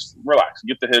 it's all right. Just relax,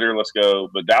 get the hitter, let's go.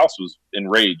 But Dallas was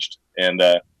enraged, and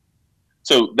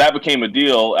so that became a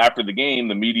deal after the game.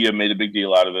 The media made a big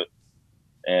deal out of it.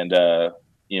 And,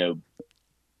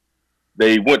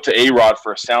 they went to A-Rod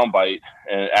for a soundbite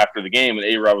after the game, and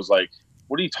A-Rod was like,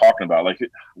 what are you talking about?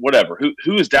 Whatever.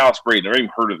 Who is Dallas Braden? I've never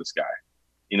even heard of this guy.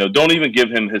 Don't even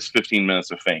give him his 15 minutes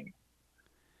of fame.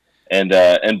 And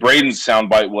Braden's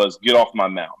soundbite was, get off my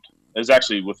mound. It was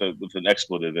actually with an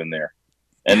expletive in there.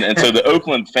 And so the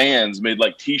Oakland fans made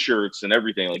T-shirts and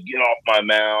everything, get off my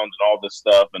mound and all this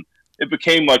stuff. And it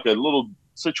became a little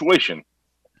situation.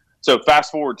 So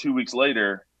fast forward 2 weeks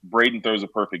later, Braden throws a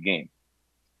perfect game.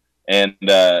 And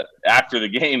after the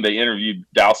game, they interviewed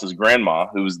Dallas's grandma,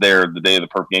 who was there the day of the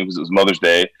perfect game because it was Mother's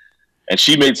Day. And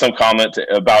she made some comment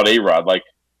about A-Rod,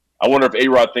 I wonder if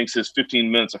A-Rod thinks his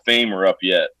 15 minutes of fame are up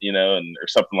yet, or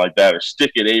something like that, or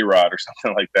stick at A-Rod or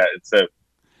something like that. And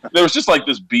so there was just like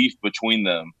this beef between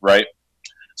them, right?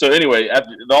 So anyway,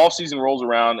 the off season rolls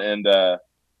around, and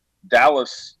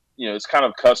Dallas, it's kind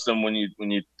of custom when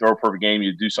you throw a perfect game,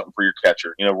 you do something for your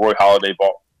catcher. Roy Halladay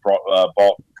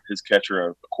bought his catcher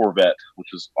a Corvette, which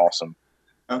was awesome.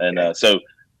 Okay. And so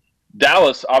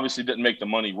Dallas obviously didn't make the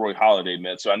money Roy Halladay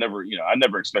made, so I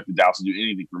never expected Dallas to do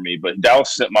anything for me. But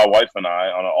Dallas sent my wife and I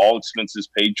on an all expenses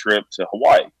paid trip to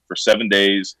Hawaii for 7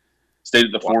 days. Stayed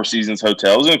at the Four Seasons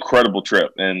Hotel. It was an incredible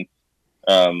trip, and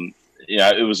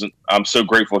it was. I'm so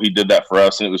grateful he did that for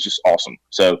us, and it was just awesome.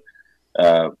 So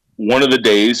one of the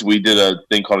days we did a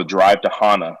thing called a drive to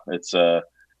Hana. It's a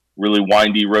really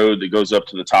windy road that goes up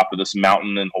to the top of this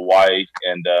mountain in Hawaii,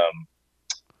 and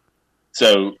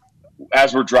so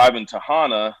as we're driving to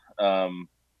Hana,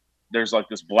 there's like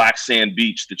this black sand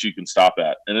beach that you can stop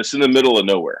at, and it's in the middle of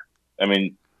nowhere. I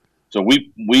mean, so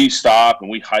we stop and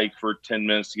we hike for 10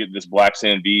 minutes to get to this black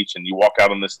sand beach, and you walk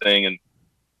out on this thing, and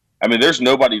I mean, there's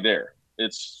nobody there.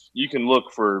 You can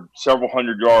look for several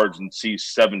hundred yards and see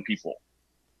 7 people.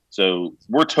 So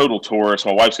we're total tourists.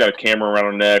 My wife's got a camera around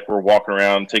her neck. We're walking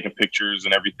around taking pictures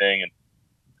and everything. And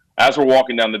as we're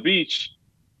walking down the beach,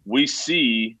 we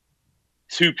see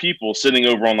 2 people sitting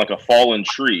over on like a fallen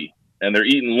tree, and they're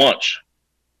eating lunch.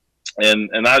 And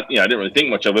I didn't really think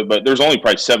much of it, but there's only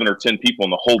probably 7 or 10 people on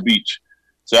the whole beach.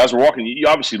 So as we're walking, you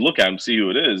obviously look at them, see who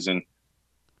it is. And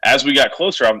as we got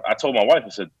closer, I told my wife, I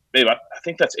said, "Babe, I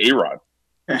think that's A-Rod."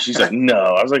 And she's like, "No."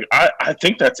 I was like, I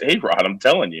think that's A-Rod. I'm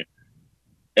telling you.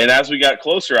 And as we got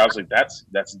closer, I was like, that's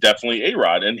definitely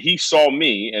A-Rod. And he saw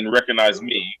me and recognized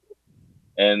me.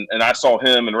 And I saw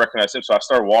him and recognized him. So I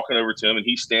started walking over to him, and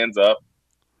he stands up.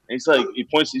 And he's like, he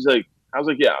points, he's like, I was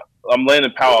like, "Yeah, I'm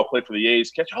Landon Powell. I played for the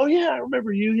A's. Catch." "Oh, yeah, I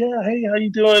remember you. Yeah, hey, how you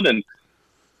doing?" And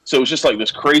so it was just like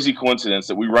this crazy coincidence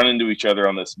that we run into each other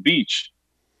on this beach.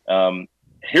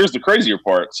 Here's the crazier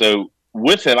part. So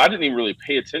with him, I didn't even really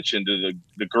pay attention to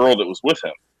the girl that was with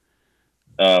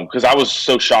him because I was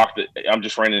so shocked that I'm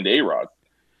just ran into A-Rod.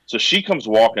 So she comes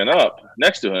walking up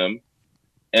next to him,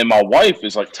 and my wife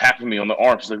is like tapping me on the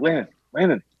arm. She's like,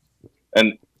 Landon.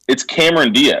 And it's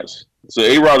Cameron Diaz. So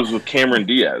A-Rod was with Cameron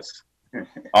Diaz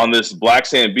on this black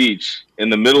sand beach in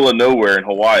the middle of nowhere in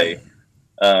Hawaii.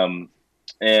 And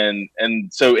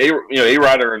so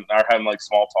A-Rod are having like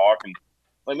small talk, and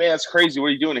like, "Man, that's crazy. What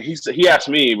are you doing?" And he asked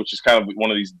me, which is kind of one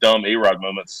of these dumb A-Rod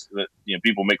moments that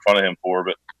people make fun of him for,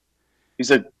 but he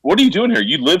said, "What are you doing here?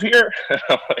 You live here?"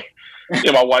 Like,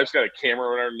 my wife's got a camera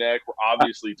around her neck. We're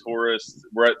obviously tourists.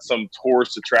 We're at some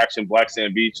tourist attraction, Black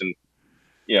Sand Beach, and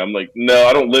I'm like, "No,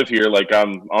 I don't live here. Like,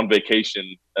 I'm on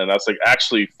vacation." And that's like,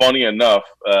 actually, funny enough,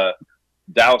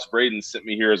 Dallas Braden sent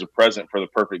me here as a present for the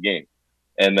perfect game,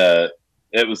 and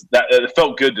it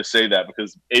felt good to say that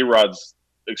because A-Rod's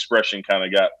expression kind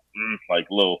of got like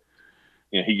a little,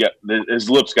 his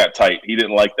lips got tight. He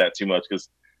didn't like that too much because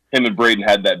him and Braden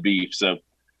had that beef. So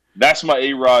that's my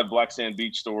A-Rod Black Sand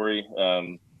Beach story.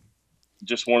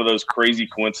 Just one of those crazy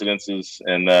coincidences.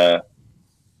 And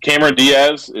Cameron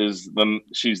Diaz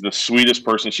she's the sweetest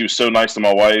person. She was so nice to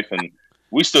my wife, and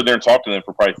we stood there and talked to them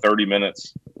for probably 30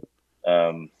 minutes.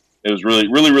 It was really,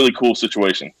 really, really cool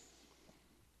situation.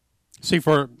 See,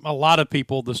 for a lot of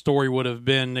people, the story would have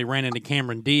been they ran into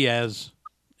Cameron Diaz,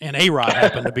 and A-Rod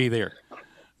happened to be there.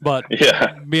 But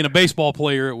being a baseball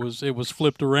player, it was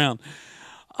flipped around.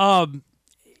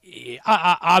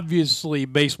 Obviously,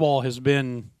 baseball has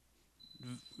been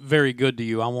very good to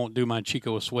you. I won't do my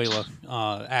Chico Escuela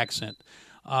accent.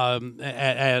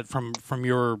 From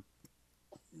your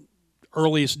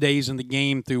earliest days in the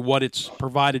game through what it's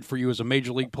provided for you as a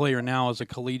major league player, now as a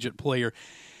collegiate player,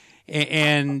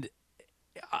 and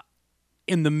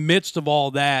in the midst of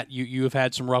all that, you have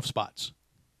had some rough spots.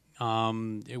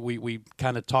 We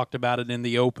kind of talked about it in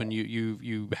the open.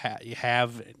 You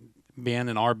have been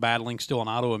and are battling still an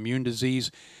autoimmune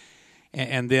disease,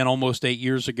 and then almost 8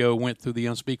 years ago went through the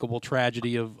unspeakable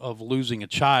tragedy of losing a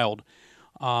child.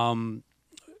 How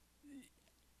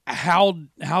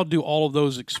do all of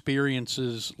those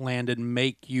experiences, Landon,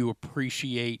 make you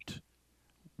appreciate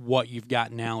what you've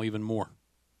got now even more?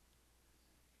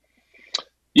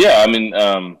 Yeah, I mean,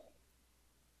 I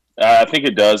think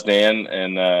it does, Dan.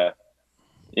 And,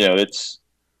 it's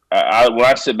when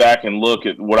I sit back and look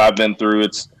at what I've been through,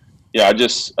 I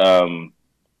just,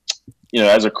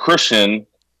 as a Christian,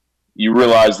 you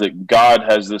realize that God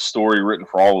has this story written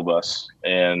for all of us.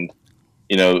 And,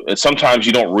 sometimes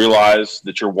you don't realize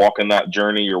that you're walking that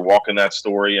journey, you're walking that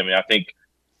story. I mean, I think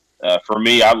for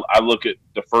me, I look at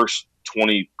the first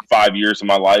 25 years of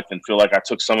my life and feel like I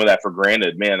took some of that for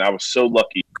granted. Man, I was so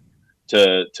lucky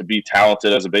to be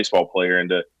talented as a baseball player and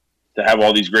to have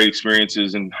all these great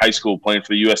experiences in high school playing for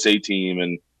the USA team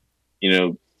and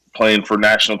playing for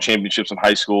national championships in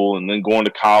high school, and then going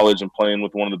to college and playing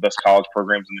with one of the best college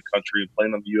programs in the country, and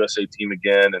playing on the USA team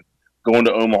again, and going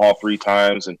to Omaha 3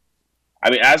 times. And I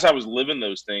mean, as I was living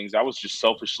those things, I was just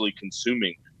selfishly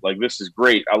consuming. Like, this is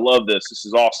great. I love this. This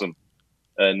is awesome.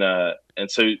 And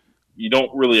so you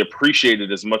don't really appreciate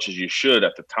it as much as you should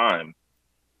at the time.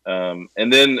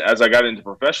 And then as I got into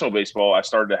professional baseball, I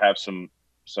started to have some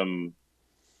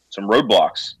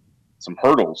roadblocks, some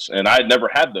hurdles, and I had never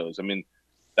had those. I mean,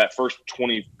 that first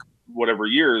 20 whatever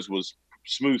years was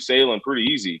smooth sailing, pretty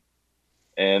easy.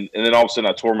 And then all of a sudden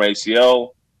I tore my ACL.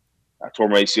 I tore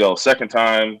my ACL a second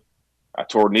time. I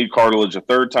tore knee cartilage a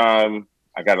third time.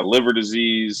 I got a liver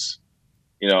disease.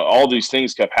 All these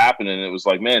things kept happening. It was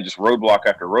like, man, just roadblock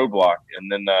after roadblock. And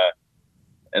then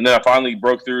I finally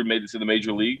broke through and made it to the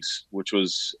major leagues, which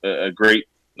was a great,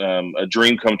 a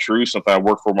dream come true, something I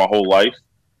worked for my whole life.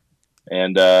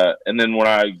 And then when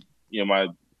I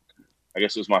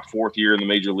guess it was my 4th year in the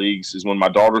major leagues is when my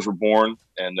daughters were born.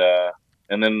 And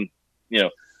then,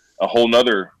 a whole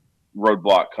nother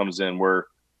roadblock comes in where,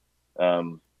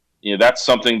 that's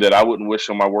something that I wouldn't wish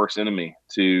on my worst enemy,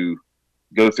 to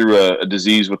go through a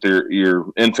disease with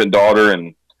your infant daughter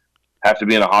and have to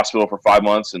be in a hospital for 5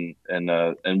 months and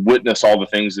witness all the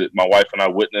things that my wife and I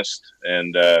witnessed.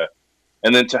 And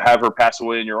then to have her pass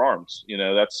away in your arms,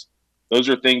 those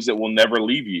are things that will never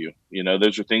leave you.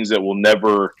 Those are things that will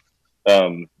never,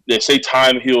 they say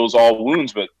time heals all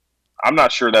wounds, but I'm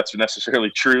not sure that's necessarily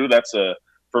true. That's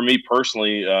for me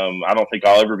personally, I don't think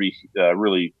I'll ever be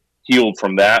really healed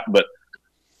from that. But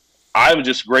I'm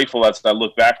just grateful as I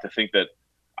look back to think that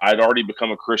I'd already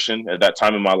become a Christian at that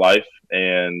time in my life.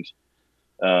 And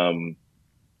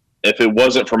if it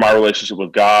wasn't for my relationship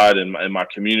with God and my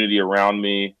community around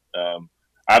me,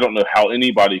 I don't know how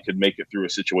anybody could make it through a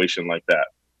situation like that.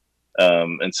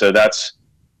 And so that's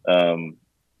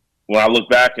when I look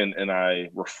back and I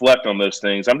reflect on those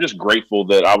things, I'm just grateful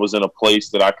that I was in a place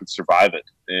that I could survive it.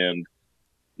 And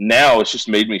now it's just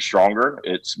made me stronger.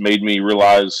 It's made me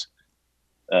realize,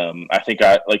 I think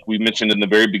like we mentioned in the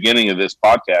very beginning of this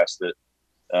podcast, that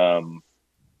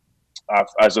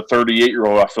as a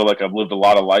 38-year-old, I feel like I've lived a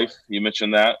lot of life. You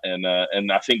mentioned that. And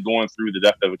I think going through the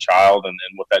death of a child and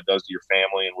what that does to your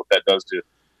family and what that does to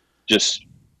just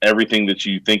everything that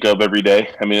you think of every day.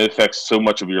 I mean, it affects so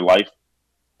much of your life.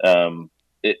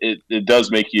 It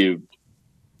does make you,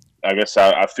 I guess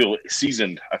I feel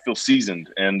seasoned. I feel seasoned.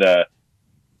 And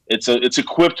it's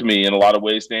equipped me in a lot of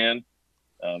ways, Dan,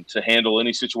 to handle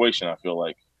any situation. I feel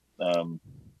like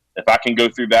if I can go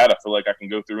through that, I feel like I can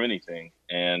go through anything.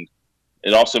 And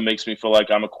it also makes me feel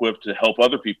like I'm equipped to help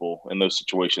other people in those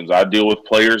situations. I deal with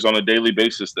players on a daily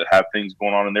basis that have things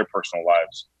going on in their personal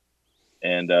lives.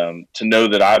 And to know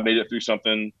that I made it through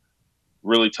something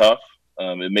really tough,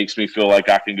 it makes me feel like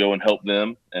I can go and help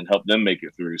them make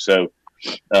it through. So,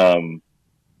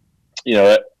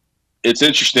 it's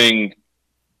interesting.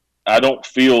 I don't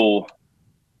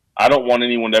want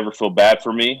anyone to ever ffeel bad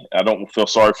for me. I don't feel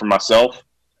sorry for myself.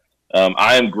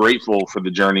 I am grateful for the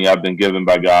journey I've been given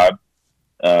by God.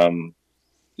 I'm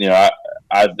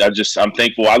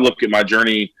thankful. I look at my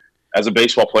journey as a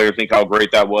baseball player, think how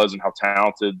great that was and how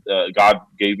talented God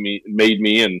made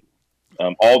me, and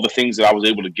all the things that I was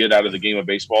able to get out of the game of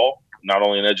baseball, not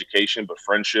only in education, but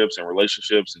friendships and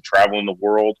relationships and traveling the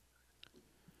world.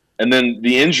 And then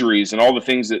the injuries and all the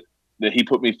things that he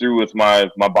put me through with my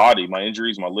body, my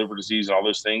injuries, my liver disease, and all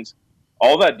those things.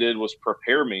 All that did was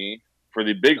prepare me for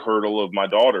the big hurdle of my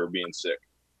daughter being sick.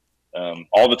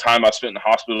 All the time I spent in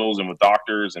hospitals and with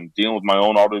doctors and dealing with my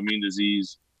own autoimmune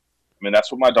disease. I mean,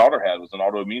 that's what my daughter had, was an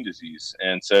autoimmune disease.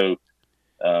 And so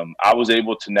I was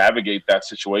able to navigate that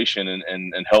situation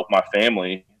and help my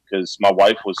family, because my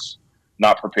wife was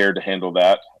not prepared to handle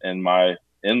that. And my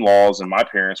in-laws and my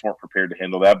parents weren't prepared to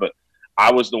handle that. But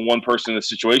I was the one person in the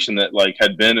situation that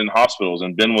had been in hospitals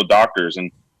and been with doctors and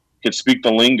could speak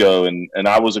the lingo. And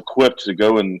I was equipped to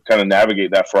go and kind of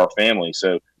navigate that for our family.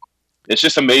 So it's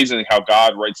just amazing how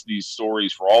God writes these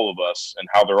stories for all of us and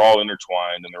how they're all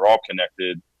intertwined and they're all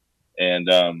connected. And,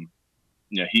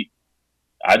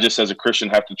 I just, as a Christian,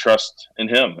 have to trust in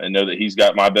him and know that he's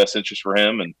got my best interest for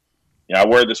him. And, I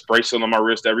wear this bracelet on my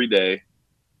wrist every day,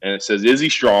 and it says, "Is he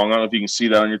strong?" I don't know if you can see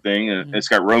that on your thing. And it's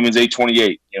got Romans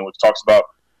 8:28, which talks about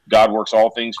God works all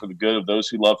things for the good of those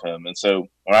who love him. And so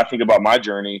when I think about my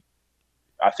journey,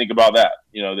 I think about that,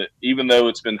 that even though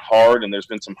it's been hard and there's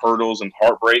been some hurdles and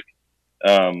heartbreak,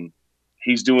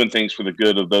 he's doing things for the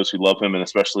good of those who love him, and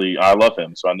especially I love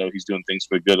him, so I know he's doing things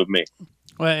for the good of me.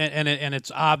 Well, and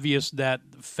it's obvious that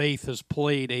faith has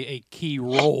played a key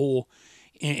role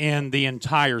in the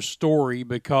entire story,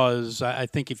 because I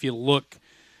think if you look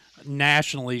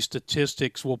nationally,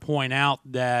 statistics will point out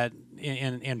that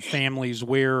in families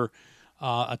where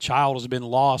a child has been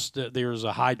lost, there's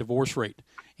a high divorce rate.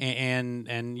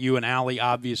 And you and Allie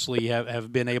obviously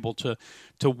have been able to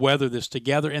weather this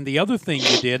together. And the other thing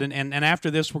you did, and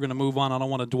after this we're going to move on. I don't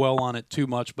want to dwell on it too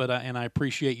much, but and I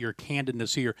appreciate your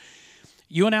candidness here.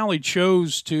 You and Allie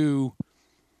chose to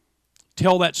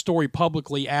tell that story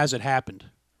publicly as it happened,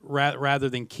 rather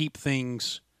than keep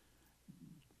things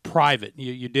private.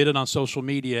 You did it on social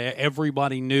media.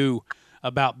 Everybody knew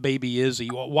about baby Izzy.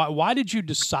 Why did you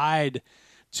decide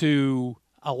to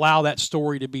allow that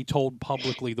story to be told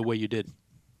publicly the way you did?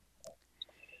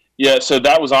 Yeah, so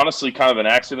that was honestly kind of an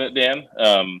accident, Dan.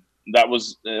 That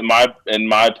was, in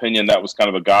my opinion, that was kind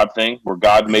of a God thing, where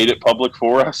God made it public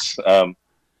for us.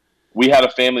 We had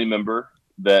a family member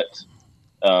that,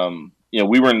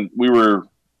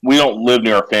 we don't live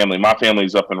near our family. My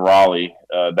family's up in Raleigh,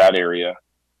 that area,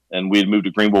 and we had moved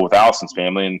to Greenville with Allison's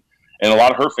family, and a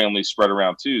lot of her family spread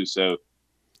around too. So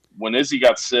when Izzy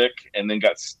got sick and then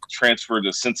got transferred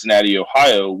to Cincinnati,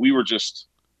 Ohio, we were just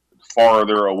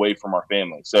farther away from our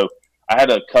family. So I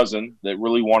had a cousin that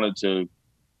really wanted to,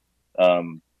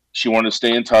 she wanted to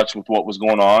stay in touch with what was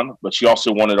going on, but she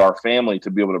also wanted our family to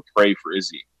be able to pray for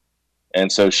Izzy.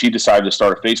 And so she decided to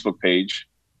start a Facebook page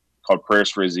called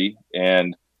Prayers for Izzy.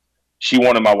 And she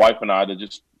wanted my wife and I to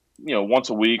just, once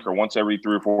a week or once every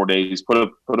 3 or 4 days, put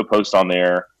a post on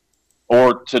there,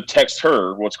 or to text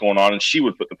her what's going on, and she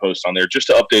would put the post on there just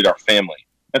to update our family.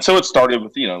 And so it started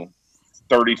with,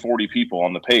 30, 40 people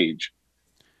on the page.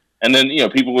 And then,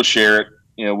 people would share it.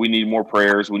 We need more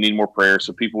prayers. We need more prayers.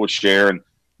 So people would share. And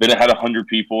then it had 100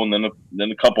 people, and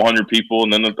then a couple hundred people,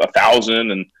 and then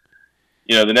 1,000. And,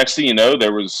 the next thing you know,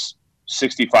 there was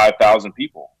 65,000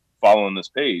 people following this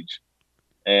page.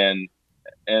 And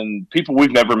people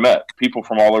we've never met, people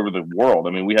from all over the world.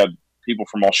 I mean, we had people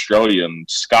from Australia and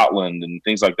Scotland and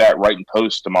things like that writing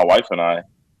posts to my wife and I.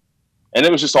 And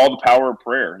it was just all the power of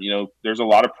prayer. There's a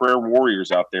lot of prayer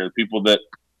warriors out there, people that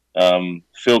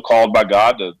feel called by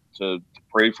God to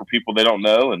pray for people they don't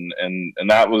know. And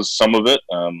that was some of it.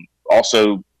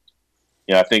 Also,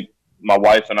 I think my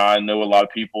wife and I know a lot of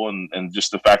people, and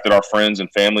just the fact that our friends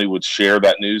and family would share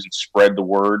that news and spread the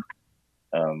word.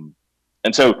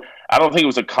 And so I don't think it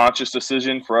was a conscious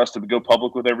decision for us to go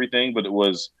public with everything, but it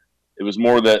was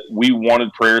more that we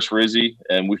wanted prayers for Izzy,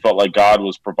 and we felt like God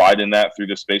was providing that through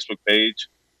this Facebook page.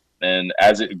 And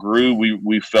as it grew,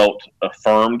 we felt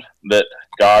affirmed that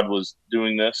God was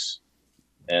doing this.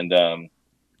 And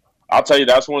I'll tell you,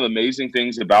 that's one of the amazing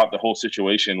things about the whole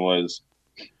situation was,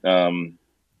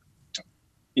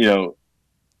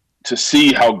 to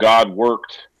see how God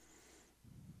worked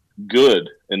good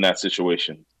in that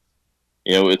situation.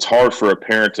 It's hard for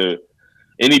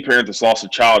any parent that's lost a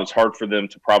child, it's hard for them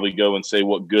to probably go and say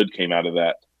what good came out of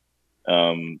that.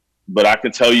 But I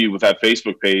can tell you with that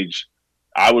Facebook page,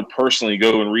 I would personally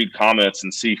go and read comments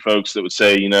and see folks that would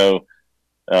say,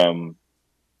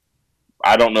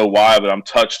 I don't know why, but I'm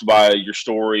touched by your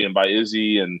story and by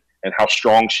Izzy and how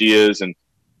strong she is. And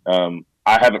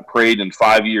I haven't prayed in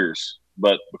 5 years,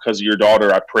 but because of your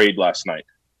daughter, I prayed last night.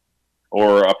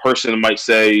 Or a person might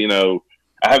say,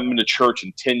 I haven't been to church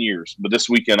in 10 years, but this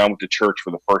weekend I went to church for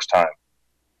the first time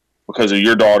because of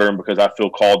your daughter and because I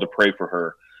feel called to pray for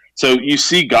her. So you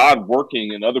see God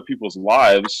working in other people's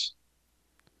lives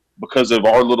because of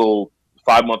our little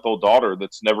 5-month-old daughter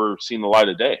that's never seen the light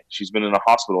of day. She's been in a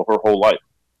hospital her whole life,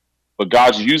 but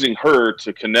God's using her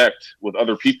to connect with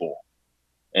other people.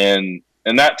 And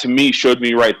that to me showed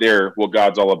me right there what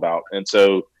God's all about. And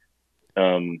so,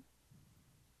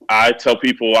 I tell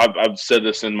people, I've said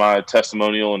this in my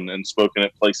testimonial and spoken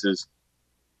at places,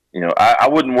 I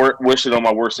wouldn't wish it on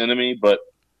my worst enemy, but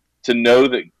to know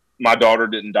that my daughter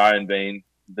didn't die in vain,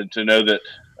 to know that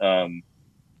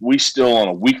we still on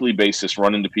a weekly basis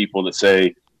run into people that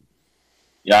say,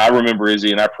 yeah, I remember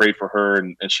Izzy and I prayed for her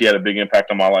and she had a big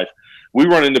impact on my life. We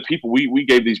run into people, we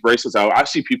gave these bracelets out. I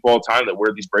see people all the time that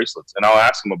wear these bracelets, and I'll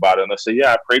ask them about it, and they say,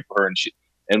 yeah, I prayed for her,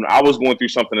 and I was going through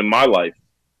something in my life.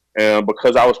 And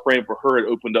because I was praying for her, it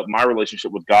opened up my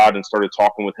relationship with God and started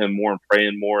talking with him more and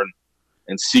praying more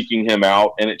and seeking him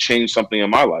out. And it changed something in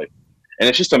my life. And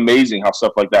it's just amazing how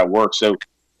stuff like that works. So,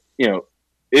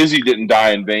 Izzy didn't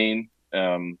die in vain.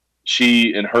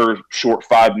 She, in her short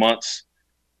 5 months,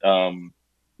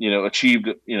 achieved,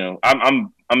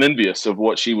 I'm envious of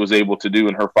what she was able to do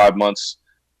in her 5 months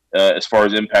as far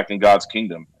as impacting God's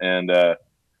kingdom. And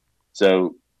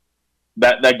so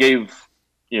that gave,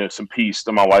 some peace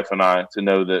to my wife and I to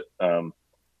know that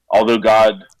although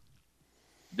God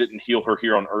didn't heal her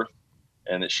here on earth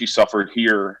and that she suffered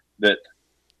here, that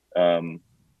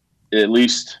at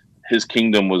least his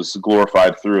kingdom was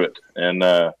glorified through it. And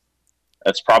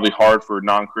that's probably hard for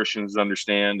non-Christians to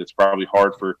understand. It's probably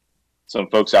hard for some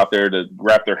folks out there to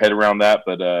wrap their head around that.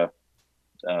 But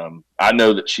I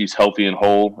know that she's healthy and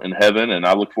whole in heaven, and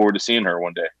I look forward to seeing her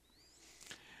one day.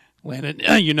 Landon,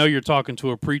 you know you're talking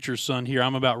to a preacher's son here.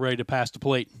 I'm about ready to pass the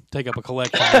plate, take up a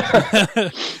collection.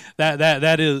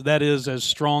 that is as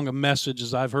strong a message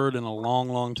as I've heard in a long,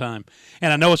 long time.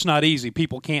 And I know it's not easy.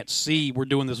 People can't see. We're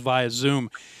doing this via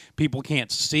Zoom. People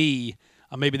can't see.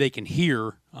 Maybe they can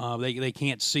hear. They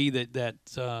can't see that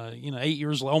 8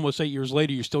 years, almost 8 years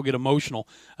later, you still get emotional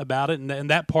about it, and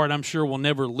that part I'm sure will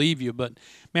never leave you. But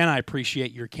man, I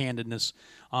appreciate your candidness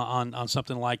on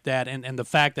something like that, and the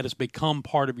fact that it's become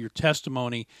part of your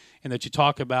testimony and that you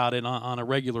talk about it on a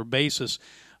regular basis.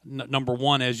 Number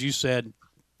one, as you said,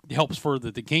 helps further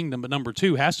the kingdom, but number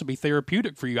two, has to be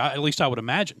therapeutic for you. At least I would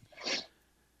imagine.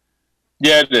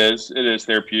 Yeah, it is. It is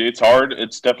therapeutic. It's hard.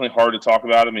 It's definitely hard to talk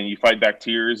about. I mean, you fight back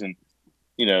tears, and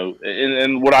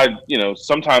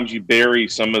sometimes you bury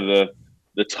some of the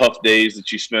tough days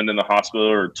that you spend in the hospital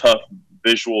or tough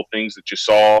visual things that you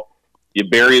saw. You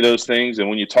bury those things, and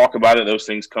when you talk about it, those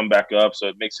things come back up, so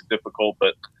it makes it difficult.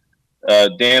 But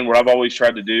Dan, what I've always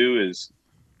tried to do is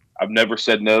I've never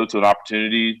said no to an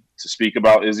opportunity to speak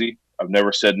about Izzy. I've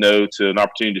never said no to an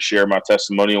opportunity to share my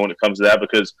testimonial when it comes to that,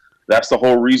 because that's the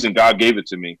whole reason God gave it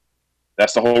to me.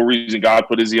 That's the whole reason God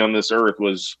put Izzy on this earth,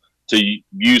 was to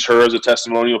use her as a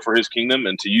testimonial for his kingdom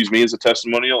and to use me as a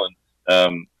testimonial.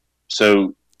 And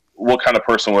so what kind of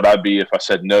person would I be if I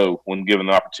said no when given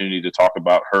the opportunity to talk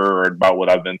about her or about what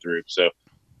I've been through? So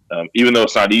even though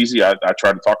it's not easy, I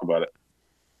try to talk about it.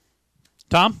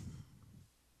 Tom?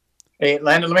 Hey,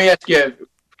 Landon, let me ask you,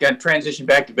 got to transition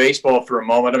back to baseball for a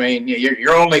moment. I mean,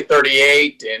 you're only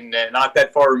 38 and not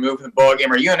that far removed from the ballgame.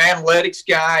 Are you an analytics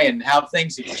guy, and how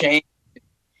things have changed?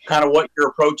 Kind of what your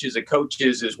approach as a coach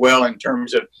is as well, in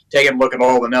terms of taking a look at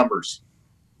all the numbers.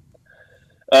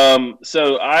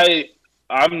 So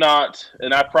I'm not,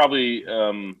 and I probably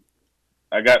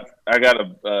I got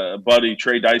a buddy,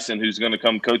 Trey Dyson, who's going to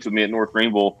come coach with me at North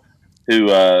Greenville, who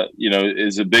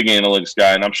is a big analytics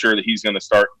guy, and I'm sure that he's going to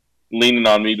start leaning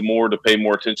on me to pay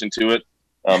more attention to it.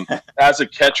 As a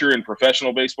catcher in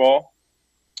professional baseball,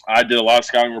 I did a lot of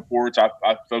scouting reports. I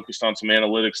focused on some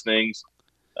analytics things,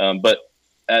 but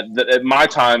at my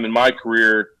time in my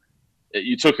career,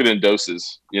 you took it in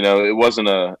doses. It wasn't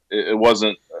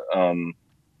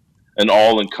an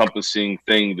all-encompassing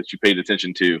thing that you paid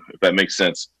attention to, if that makes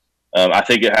sense. I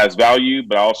think it has value,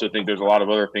 but I also think there's a lot of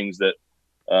other things that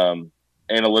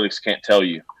analytics can't tell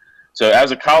you. So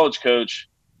as a college coach,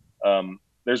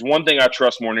 there's one thing I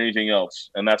trust more than anything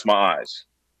else, and that's my eyes.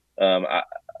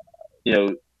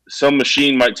 Some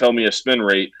machine might tell me a spin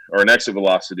rate or an exit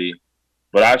velocity,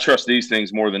 but I trust these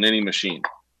things more than any machine.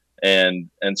 And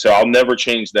so I'll never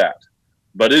change that.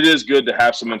 But it is good to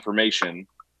have some information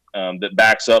that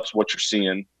backs up what you're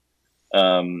seeing.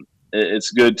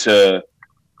 It's good to,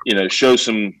 show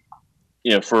some,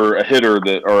 for a hitter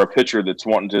or a pitcher that's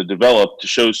wanting to develop, to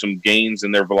show some gains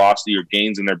in their velocity or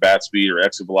gains in their bat speed or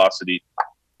exit velocity.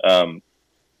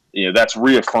 That's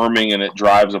reaffirming, and it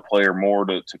drives a player more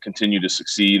to continue to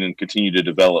succeed and continue to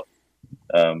develop.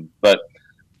 But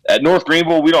at North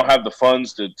Greenville, we don't have the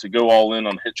funds to go all in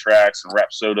on hit tracks and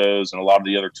Rapsodos and a lot of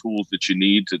the other tools that you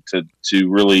need to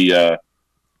really to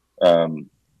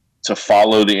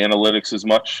follow the analytics as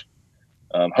much.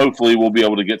 Hopefully we'll be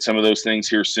able to get some of those things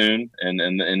here soon and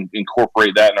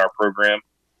incorporate that in our program.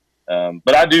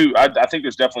 But I think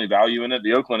there's definitely value in it.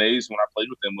 The Oakland A's, when I played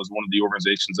with them, was one of the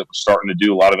organizations that was starting to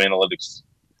do a lot of analytics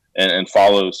and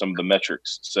follow some of the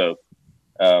metrics. So,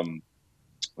 I'm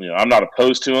not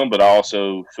opposed to them, but I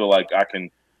also feel like I can,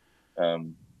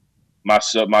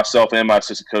 myself and my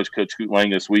assistant coach, Coach Coot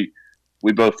Langus, we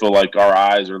both feel like our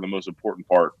eyes are the most important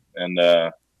part. And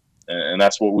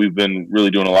that's what we've been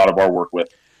really doing a lot of our work with.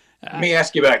 Let me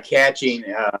ask you about catching,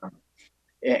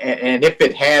 and if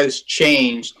it has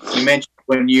changed. You mentioned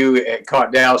when you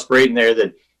caught Dallas Braden there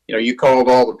that you called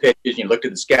all the pitches, you looked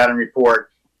at the scouting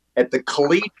report. At the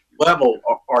collegiate level,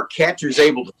 are catchers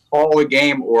able to call a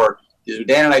game, or does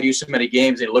Dan and I do so many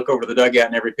games and look over the dugout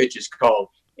and every pitch is called?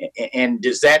 And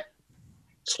does that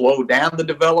slow down the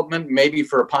development, maybe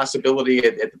for a possibility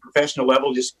at the professional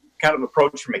level? Just kind of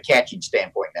approach from a catching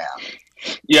standpoint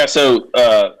now. Yeah, so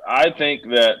I think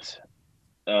that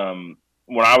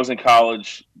when I was in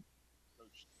college,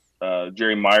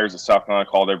 Jerry Myers at South Carolina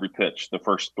called every pitch the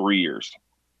first 3 years.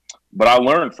 But I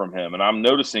learned from him, and I'm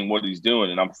noticing what he's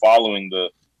doing, and I'm following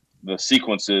the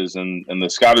sequences and the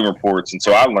scouting reports, and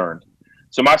so I learned.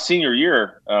 So my senior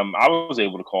year, I was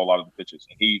able to call a lot of the pitches,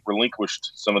 and he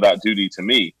relinquished some of that duty to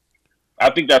me. I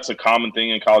think that's a common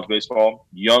thing in college baseball.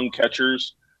 Young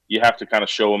catchers, you have to kind of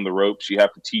show them the ropes. You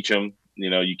have to teach them.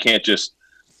 You can't just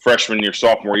freshman year,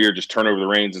 sophomore year, just turn over the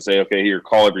reins and say, okay, here,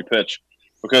 call every pitch.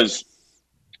 Because,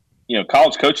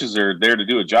 college coaches are there to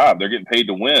do a job. They're getting paid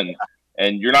to win.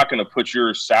 And you're not going to put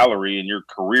your salary and your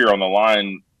career on the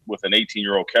line with an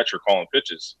 18-year-old catcher calling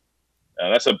pitches.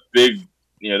 That's a big,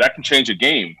 that can change a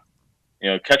game.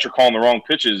 Catcher calling the wrong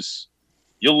pitches,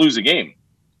 you'll lose a game.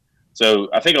 So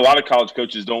I think a lot of college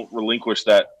coaches don't relinquish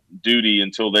that duty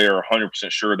until they are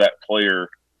 100% sure that player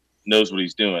knows what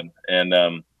he's doing.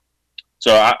 And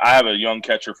so I have a young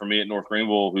catcher for me at North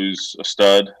Greenville who's a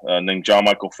stud named John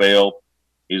Michael Fail.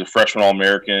 He's a freshman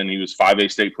All-American. He was 5A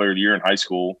state player of the year in high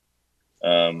school.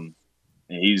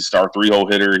 He's our 3-hole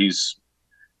hitter.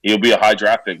 He'll be a high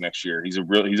draft pick next year. He's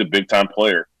a big time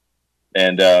player.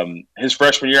 And his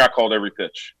freshman year, I called every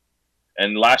pitch.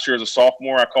 And last year as a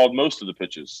sophomore, I called most of the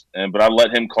pitches. But I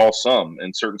let him call some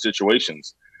in certain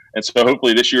situations. And so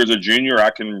hopefully this year as a junior, I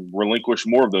can relinquish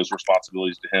more of those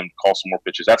responsibilities to him to call some more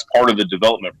pitches. That's part of the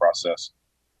development process.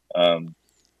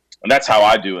 And that's how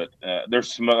I do it.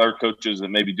 There's some other coaches that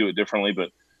maybe do it differently,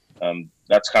 but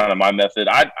that's kind of my method.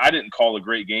 I didn't call a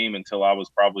great game until I was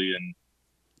probably in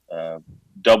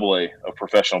AA of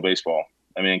professional baseball.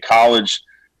 I mean, in college,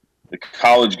 the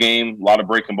college game, a lot of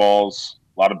breaking balls,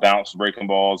 a lot of bounce breaking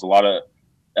balls, a lot of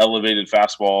elevated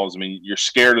fastballs. I mean, you're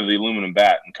scared of the aluminum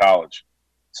bat in college.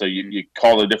 So you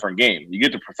call it a different game. You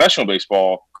get to professional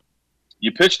baseball,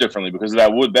 you pitch differently because of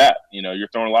that wood bat. You're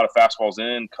throwing a lot of fastballs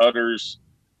in, cutters.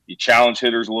 You challenge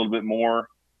hitters a little bit more.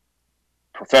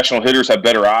 Professional hitters have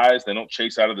better eyes. They don't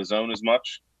chase out of the zone as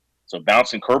much. So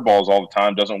bouncing curveballs all the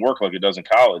time doesn't work like it does in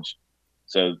college.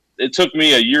 So it took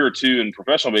me a year or two in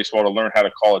professional baseball to learn how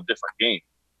to call a different game.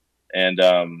 And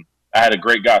I had a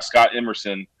great guy, Scott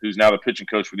Emerson, who's now the pitching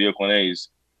coach for the Oakland A's.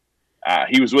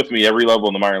 He was with me every level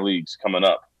in the minor leagues coming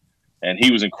up. And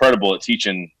he was incredible at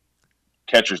teaching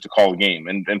catchers to call a game.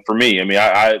 And for me, I mean,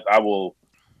 I will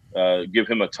give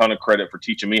him a ton of credit for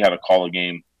teaching me how to call a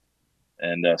game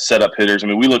and set up hitters. I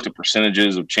mean, we looked at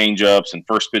percentages of changeups and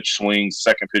first pitch swings,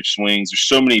 second pitch swings. There's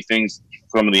so many things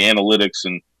from the analytics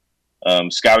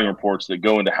and scouting reports that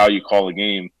go into how you call a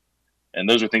game. And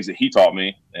those are things that he taught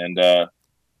me. And,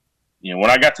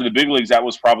 when I got to the big leagues, that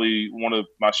was probably one of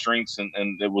my strengths. And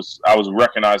I was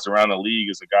recognized around the league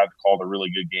as a guy that called a really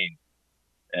good game.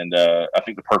 And I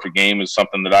think the perfect game is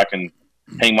something that I can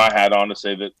hang my hat on to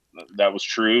say that was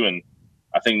true. And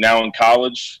I think now in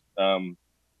college,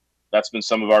 that's been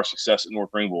some of our success at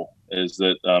North Greenville is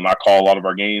that I call a lot of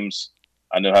our games.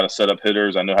 I know how to set up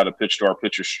hitters. I know how to pitch to our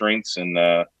pitchers' strengths,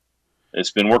 and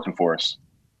it's been working for us.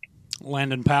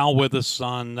 Landon Powell with us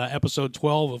on episode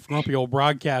 12 of Grumpy Old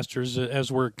Broadcasters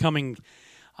as we're coming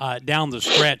down the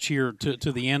stretch here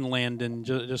to the end, Landon.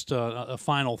 Just a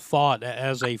final thought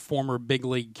as a former big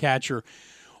league catcher.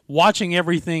 Watching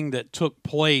everything that took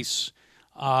place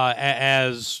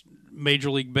as Major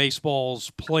League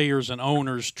Baseball's players and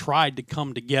owners tried to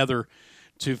come together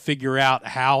to figure out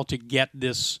how to get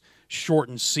this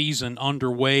shortened season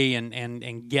underway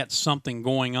and get something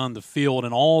going on the field,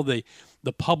 and all the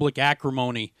public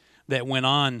acrimony that went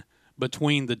on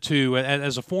between the two.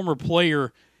 As a former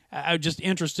player, I'm just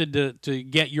interested to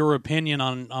get your opinion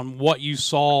on what you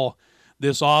saw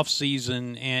this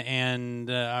offseason, and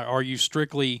are you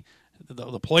strictly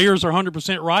the players are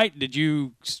 100% right? Did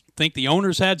you think the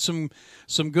owners had some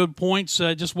good points?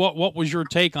 Just what was your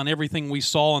take on everything we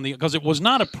saw because it was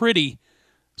not a pretty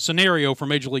scenario for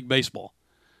Major League Baseball.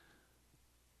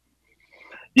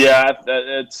 Yeah,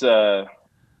 it's.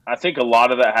 I think a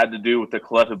lot of that had to do with the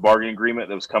collective bargaining agreement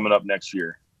that was coming up next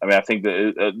year. I mean, I think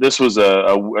that this was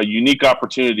a unique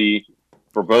opportunity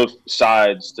for both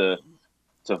sides to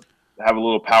have a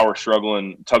little power struggle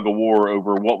and tug of war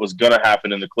over what was going to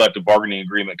happen in the collective bargaining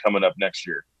agreement coming up next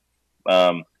year.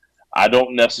 I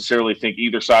don't necessarily think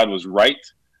either side was right.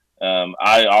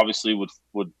 I obviously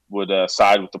would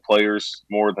side with the players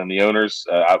more than the owners.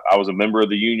 I was a member of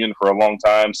the union for a long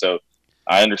time, so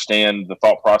I understand the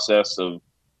thought process of,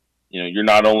 you're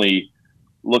not only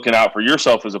looking out for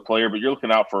yourself as a player, but you're looking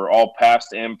out for all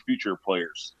past and future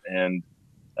players. And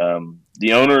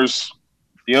the owners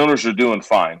are doing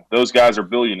fine. Those guys are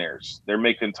billionaires. They're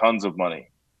making tons of money.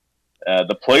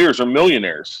 The players are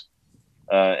millionaires.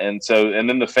 And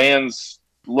then the fans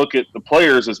look at the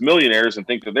players as millionaires and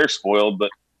think that they're spoiled, but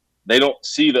they don't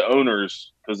see the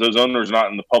owners because those owners are not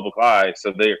in the public eye.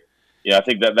 So I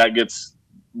think that gets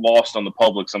lost on the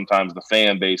public sometimes, the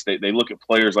fan base. They look at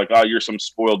players like, oh, you're some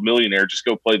spoiled millionaire, just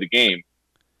go play the game.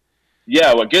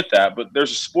 Yeah, well, I get that, but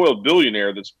there's a spoiled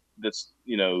billionaire that's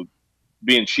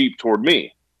being cheap toward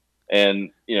me.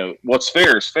 And, what's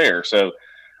fair is fair. So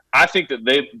I think that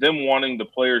them wanting the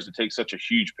players to take such a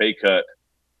huge pay cut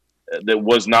that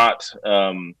was not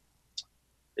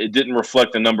it didn't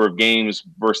reflect the number of games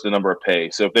versus the number of pay.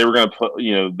 So if they were going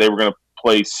to they were going to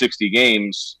play 60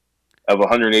 games of a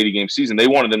 180 game season, they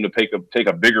wanted them to take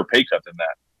a bigger pay cut than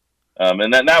that.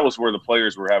 And that was where the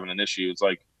players were having an issue. It's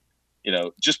like,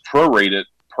 just prorate it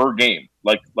per game,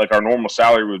 like our normal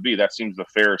salary would be. That seems the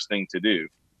fairest thing to do.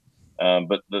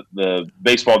 But the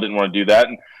baseball didn't want to do that.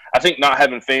 And I think not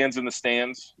having fans in the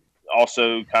stands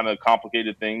also kind of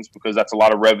complicated things, because that's a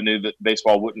lot of revenue that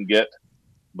baseball wouldn't get.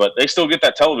 But they still get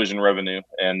that television revenue.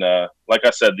 And like I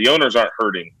said, the owners aren't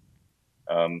hurting.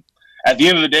 At the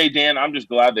end of the day, Dan, I'm just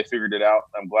glad they figured it out.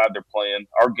 I'm glad they're playing.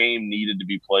 Our game needed to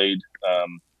be played.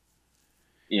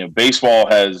 Baseball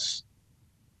has,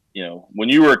 when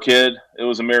you were a kid, it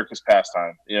was America's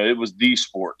pastime. It was the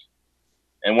sport.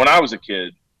 And when I was a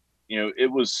kid,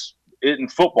 it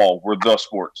and football were the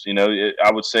sports.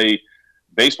 I would say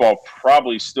baseball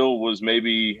probably still was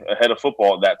maybe ahead of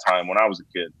football at that time when I was a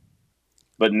kid.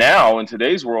 But now in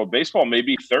today's world, baseball may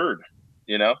be third,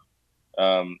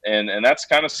 and that's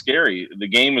kind of scary. The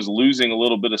game is losing a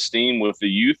little bit of steam with the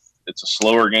youth. It's a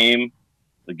slower game.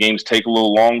 The games take a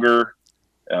little longer.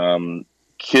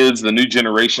 Kids, the new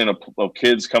generation of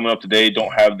kids coming up today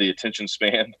don't have the attention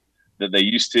span that they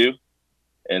used to.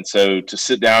 And so to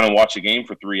sit down and watch a game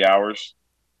for 3 hours,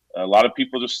 a lot of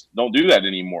people just don't do that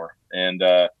anymore. And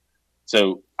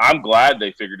so I'm glad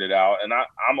they figured it out. And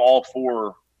I'm all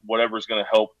for whatever's going to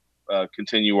help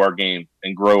continue our game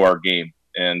and grow our game.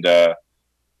 And the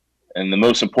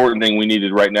most important thing we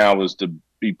needed right now was to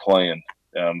be playing.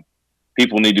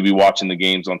 People need to be watching the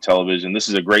games on television. This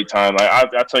is a great time.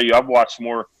 I tell you, I've watched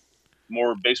more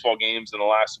baseball games in the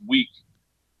last week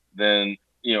than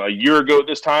a year ago at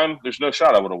this time. There's no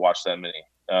shot I would have watched that many.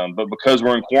 But because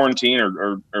we're in quarantine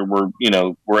or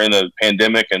we're in a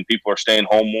pandemic and people are staying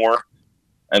home more,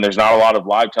 and there's not a lot of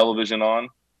live television on,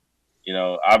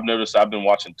 I've noticed I've been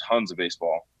watching tons of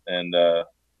baseball, and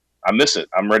I miss it.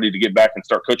 I'm ready to get back and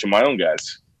start coaching my own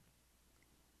guys.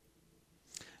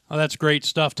 Oh, that's great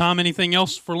stuff. Tom, anything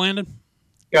else for Landon?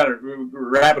 Got to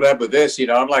wrap it up with this.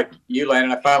 I'm like you,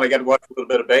 Landon. I finally got to watch a little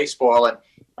bit of baseball, and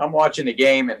I'm watching the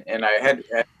game, and I had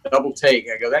a double take.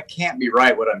 I go, that can't be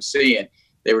right what I'm seeing.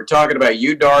 They were talking about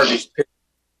Darvish pitch,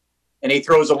 and he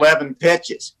throws 11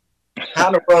 pitches.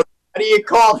 How do you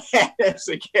call that as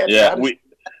a catcher? Yeah, we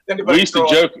used to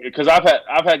joke, because I've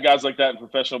had guys like that in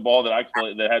professional ball that I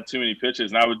played that had too many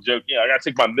pitches, and I would joke, I got to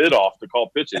take my mitt off to call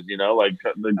pitches, like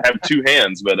have two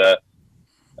hands. But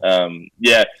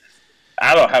yeah,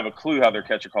 I don't have a clue how their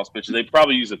catcher calls pitches. They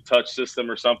probably use a touch system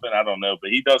or something. I don't know, but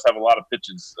he does have a lot of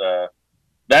pitches.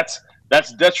 That's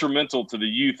detrimental to the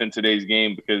youth in today's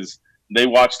game, because they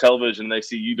watch television, they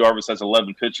see Darvish has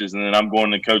 11 pitches, and then I'm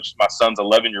going to coach my son's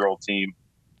 11-year-old team,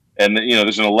 and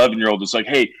there's an 11-year-old that's like,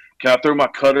 hey, can I throw my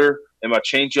cutter and my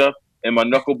changeup and my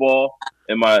knuckleball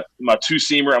and my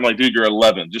two-seamer? I'm like, dude, you're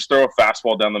 11. Just throw a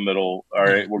fastball down the middle. All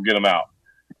right, we'll get them out.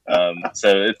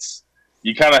 So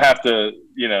you kind of have to,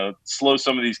 slow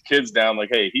some of these kids down. Like,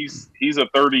 hey, he's a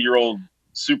 30-year-old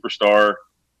superstar.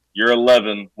 You're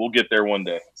 11. We'll get there one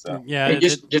day. So yeah.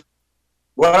 Just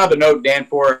one other note, Dan,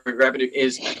 for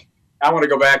is I want to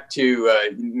go back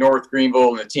to North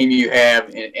Greenville and the team you have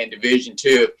in Division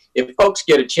II. If folks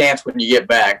get a chance when you get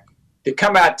back to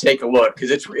come out and take a look, because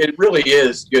it really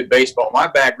is good baseball. My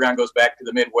background goes back to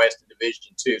the Midwest and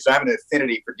Division II, so I have an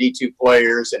affinity for D2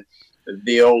 players and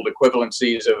the old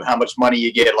equivalencies of how much money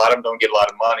you get. A lot of them don't get a lot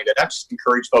of money, but I just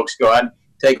encourage folks to go out and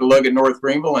take a look at North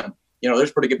Greenville, and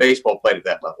there's pretty good baseball played at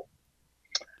that level.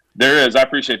 There is. I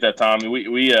appreciate that, Tommy.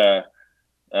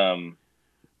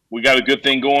 We got a good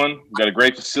thing going. We got a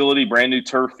great facility, brand new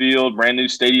turf field, brand new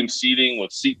stadium seating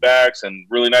with seat backs and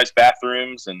really nice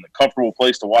bathrooms and a comfortable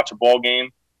place to watch a ball game.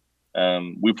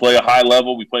 We play a high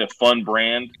level. We play a fun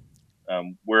brand.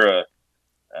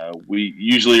 We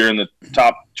usually are in the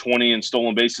top 20 in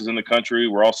stolen bases in the country.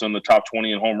 We're also in the top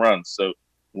 20 in home runs. So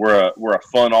we're a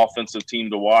fun offensive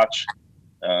team to watch.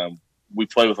 We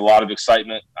play with a lot of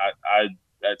excitement.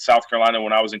 At South Carolina,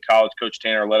 when I was in college, Coach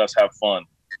Tanner let us have fun.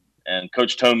 And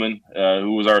Coach Toman,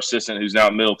 who was our assistant, who's now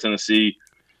in Middle Tennessee,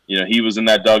 he was in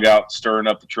that dugout stirring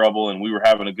up the trouble, and we were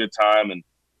having a good time. And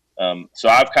so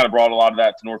I've kind of brought a lot of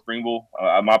that to North Greenville.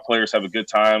 My players have a good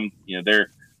time.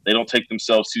 They don't take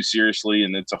themselves too seriously,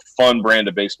 and it's a fun brand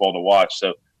of baseball to watch.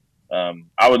 So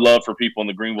I would love for people in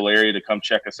the Greenville area to come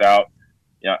check us out.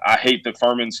 I hate that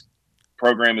Furman's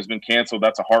program has been canceled.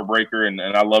 That's a heartbreaker, and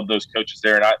I love those coaches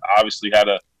there. And I obviously had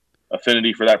a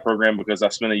affinity for that program because I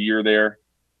spent a year there.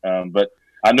 But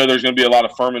I know there's going to be a lot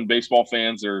of Furman baseball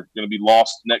fans that are going to be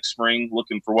lost next spring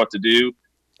looking for what to do.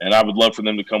 And I would love for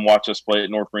them to come watch us play at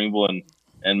North Greenville,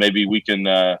 and maybe we can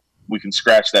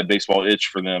scratch that baseball itch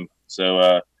for them.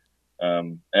 So,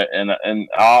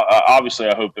 obviously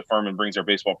I hope that Furman brings our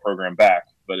baseball program back,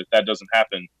 but if that doesn't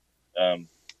happen,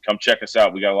 come check us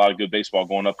out. We got a lot of good baseball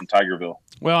going up in Tigerville.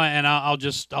 Well, and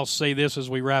I'll say this as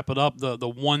we wrap it up. The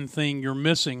one thing you're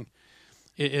missing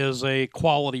is a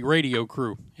quality radio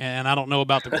crew. And I don't know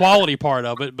about the quality part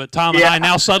of it, but Tom and I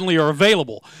now suddenly are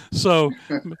available. So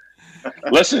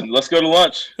listen, let's go to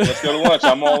lunch.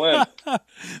 I'm all in.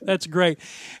 That's great.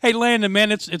 Hey, Landon,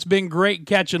 man, it's been great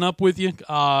catching up with you.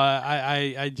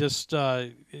 I just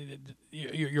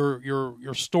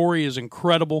your story is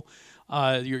incredible.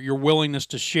 Your willingness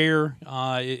to share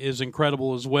is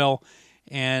incredible as well.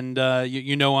 And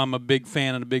I'm a big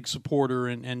fan and a big supporter,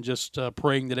 and just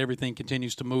praying that everything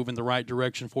continues to move in the right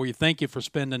direction for you. Thank you for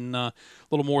spending a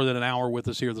little more than an hour with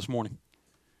us here this morning.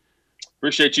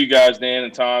 Appreciate you guys, Dan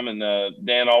and Tom. And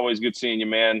Dan, always good seeing you,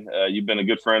 man. You've been a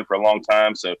good friend for a long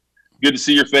time, so good to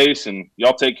see your face, and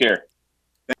y'all take care.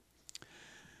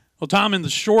 Well, Tom, in the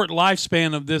short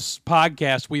lifespan of this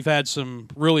podcast, we've had some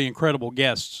really incredible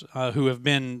guests who have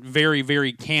been very,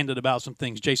 very candid about some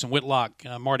things. Jason Whitlock,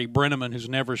 Marty Brenneman, who's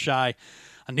never shy.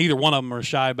 Neither one of them are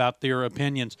shy about their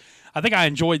opinions. I think I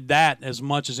enjoyed that as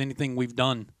much as anything we've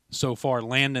done so far.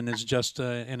 Landon is just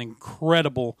an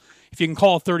incredible, if you can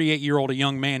call a 38-year-old a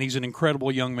young man, he's an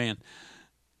incredible young man.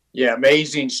 Yeah,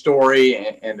 amazing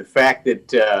story, and the fact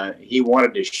that he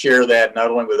wanted to share that not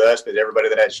only with us, but everybody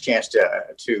that has a chance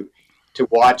to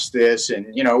watch this.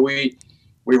 And we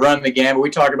run the gamut. We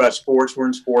talk about sports. We're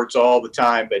in sports all the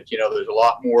time, but there's a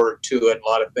lot more to it. A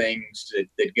lot of things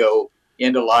that go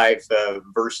into life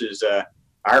versus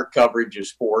our coverage of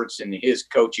sports and his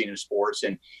coaching of sports.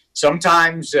 And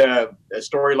sometimes a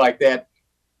story like that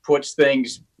puts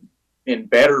things in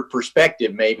better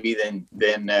perspective maybe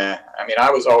than I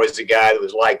was always the guy that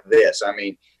was like this.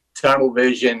 Tunnel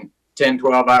vision, 10,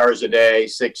 12 hours a day,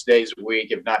 6 days a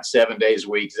week, if not 7 days a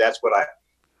week. That's what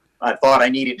I thought I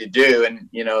needed to do. And,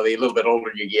 the little bit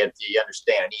older you get, you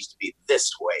understand it needs to be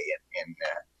this way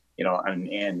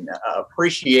and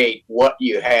appreciate what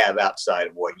you have outside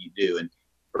of what you do. And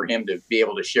for him to be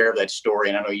able to share that story,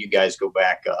 and I know you guys go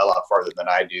back a lot farther than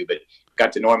I do, but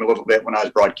got to know him a little bit when I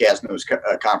was broadcasting those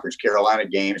Conference Carolina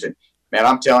games. And, man,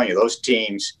 I'm telling you, those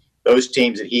teams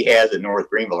that he has at North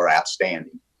Greenville are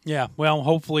outstanding. Yeah, well,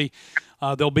 hopefully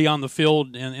they'll be on the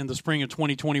field in the spring of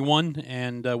 2021,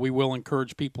 and we will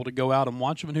encourage people to go out and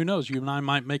watch them. And who knows, you and I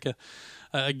might make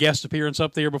a guest appearance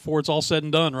up there before it's all said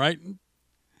and done, right?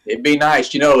 It'd be nice.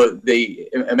 The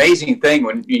amazing thing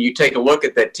when you take a look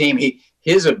at that team,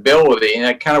 his ability,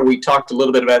 and we talked a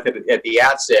little bit about that at the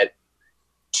outset,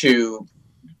 to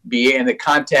be in the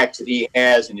contacts that he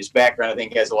has and his background, I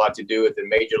think has a lot to do with the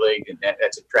major league, and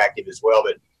that's attractive as well.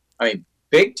 But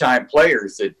big time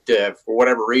players that for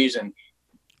whatever reason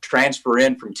transfer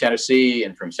in from Tennessee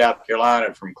and from South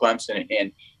Carolina, from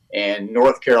Clemson and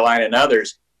North Carolina and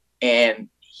others, and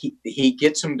he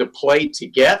gets them to play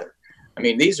together.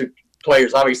 These are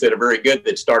players obviously that are very good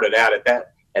that started out at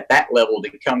that level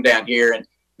to come down here and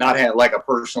not have like a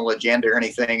personal agenda or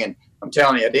anything. And I'm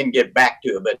telling you, I didn't get back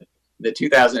to it, but the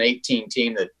 2018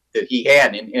 team that he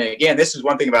had, and again, this is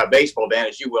one thing about baseball, Dan,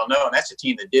 as you well know, and that's a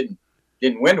team that didn't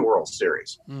win the World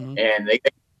Series. Mm-hmm. And they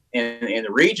in the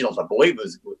regionals, I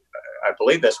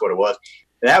believe that's what it was.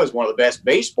 That was one of the best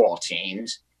baseball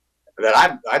teams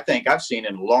that I think I've seen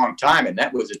in a long time, and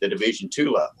that was at the Division II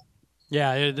level.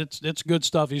 Yeah, it's good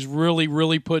stuff. He's really,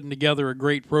 really putting together a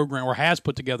great program, or has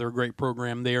put together a great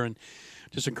program there, and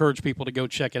just encourage people to go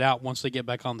check it out once they get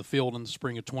back on the field in the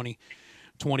spring of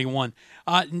 2021.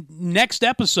 Next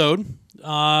episode,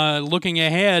 looking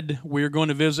ahead, we're going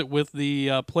to visit with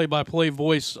the play-by-play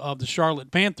voice of the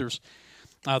Charlotte Panthers,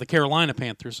 the Carolina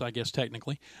Panthers, I guess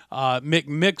technically, Mick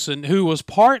Mixon, who was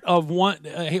part of one.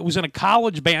 He was in a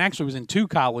college band. Actually, was in two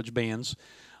college bands.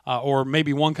 Or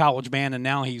maybe one college band, and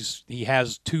now he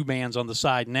has two bands on the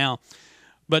side now.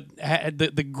 But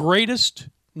the greatest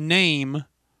name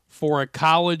for a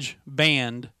college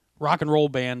band, rock and roll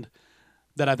band,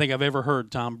 that I think I've ever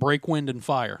heard, Tom, Break Wind and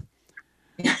Fire.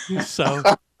 So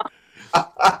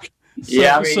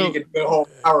you could go a whole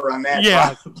hour on that.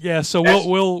 Yeah. So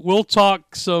we'll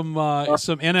talk some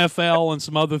NFL and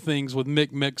some other things with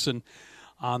Mick Mixon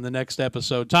on the next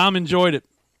episode. Tom, enjoyed it.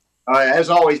 As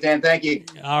always, Dan, thank you.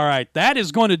 All right. That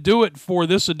is going to do it for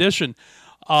this edition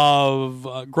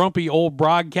of Grumpy Old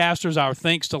Broadcasters. Our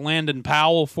thanks to Landon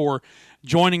Powell for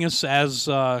joining us as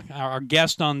our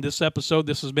guest on this episode.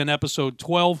 This has been episode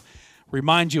 12.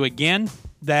 Remind you again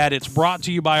that it's brought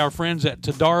to you by our friends at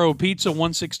Todaro Pizza,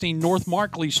 116 North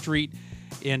Markley Street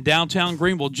in downtown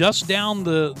Greenville, just down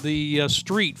the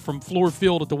street from Fluor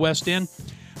Field at the West End.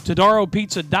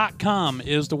 TodaroPizza.com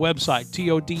is the website,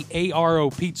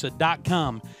 TODARO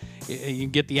Pizza.com. You can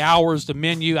get the hours, the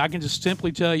menu. I can just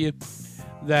simply tell you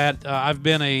that I've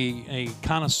been a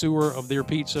connoisseur of their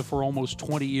pizza for almost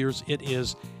 20 years. It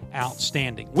is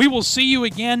outstanding. We will see you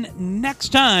again next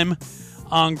time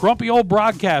on Grumpy Old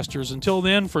Broadcasters. Until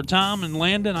then, for Tom and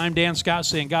Landon, I'm Dan Scott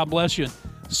saying God bless you.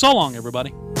 So long,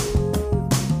 everybody.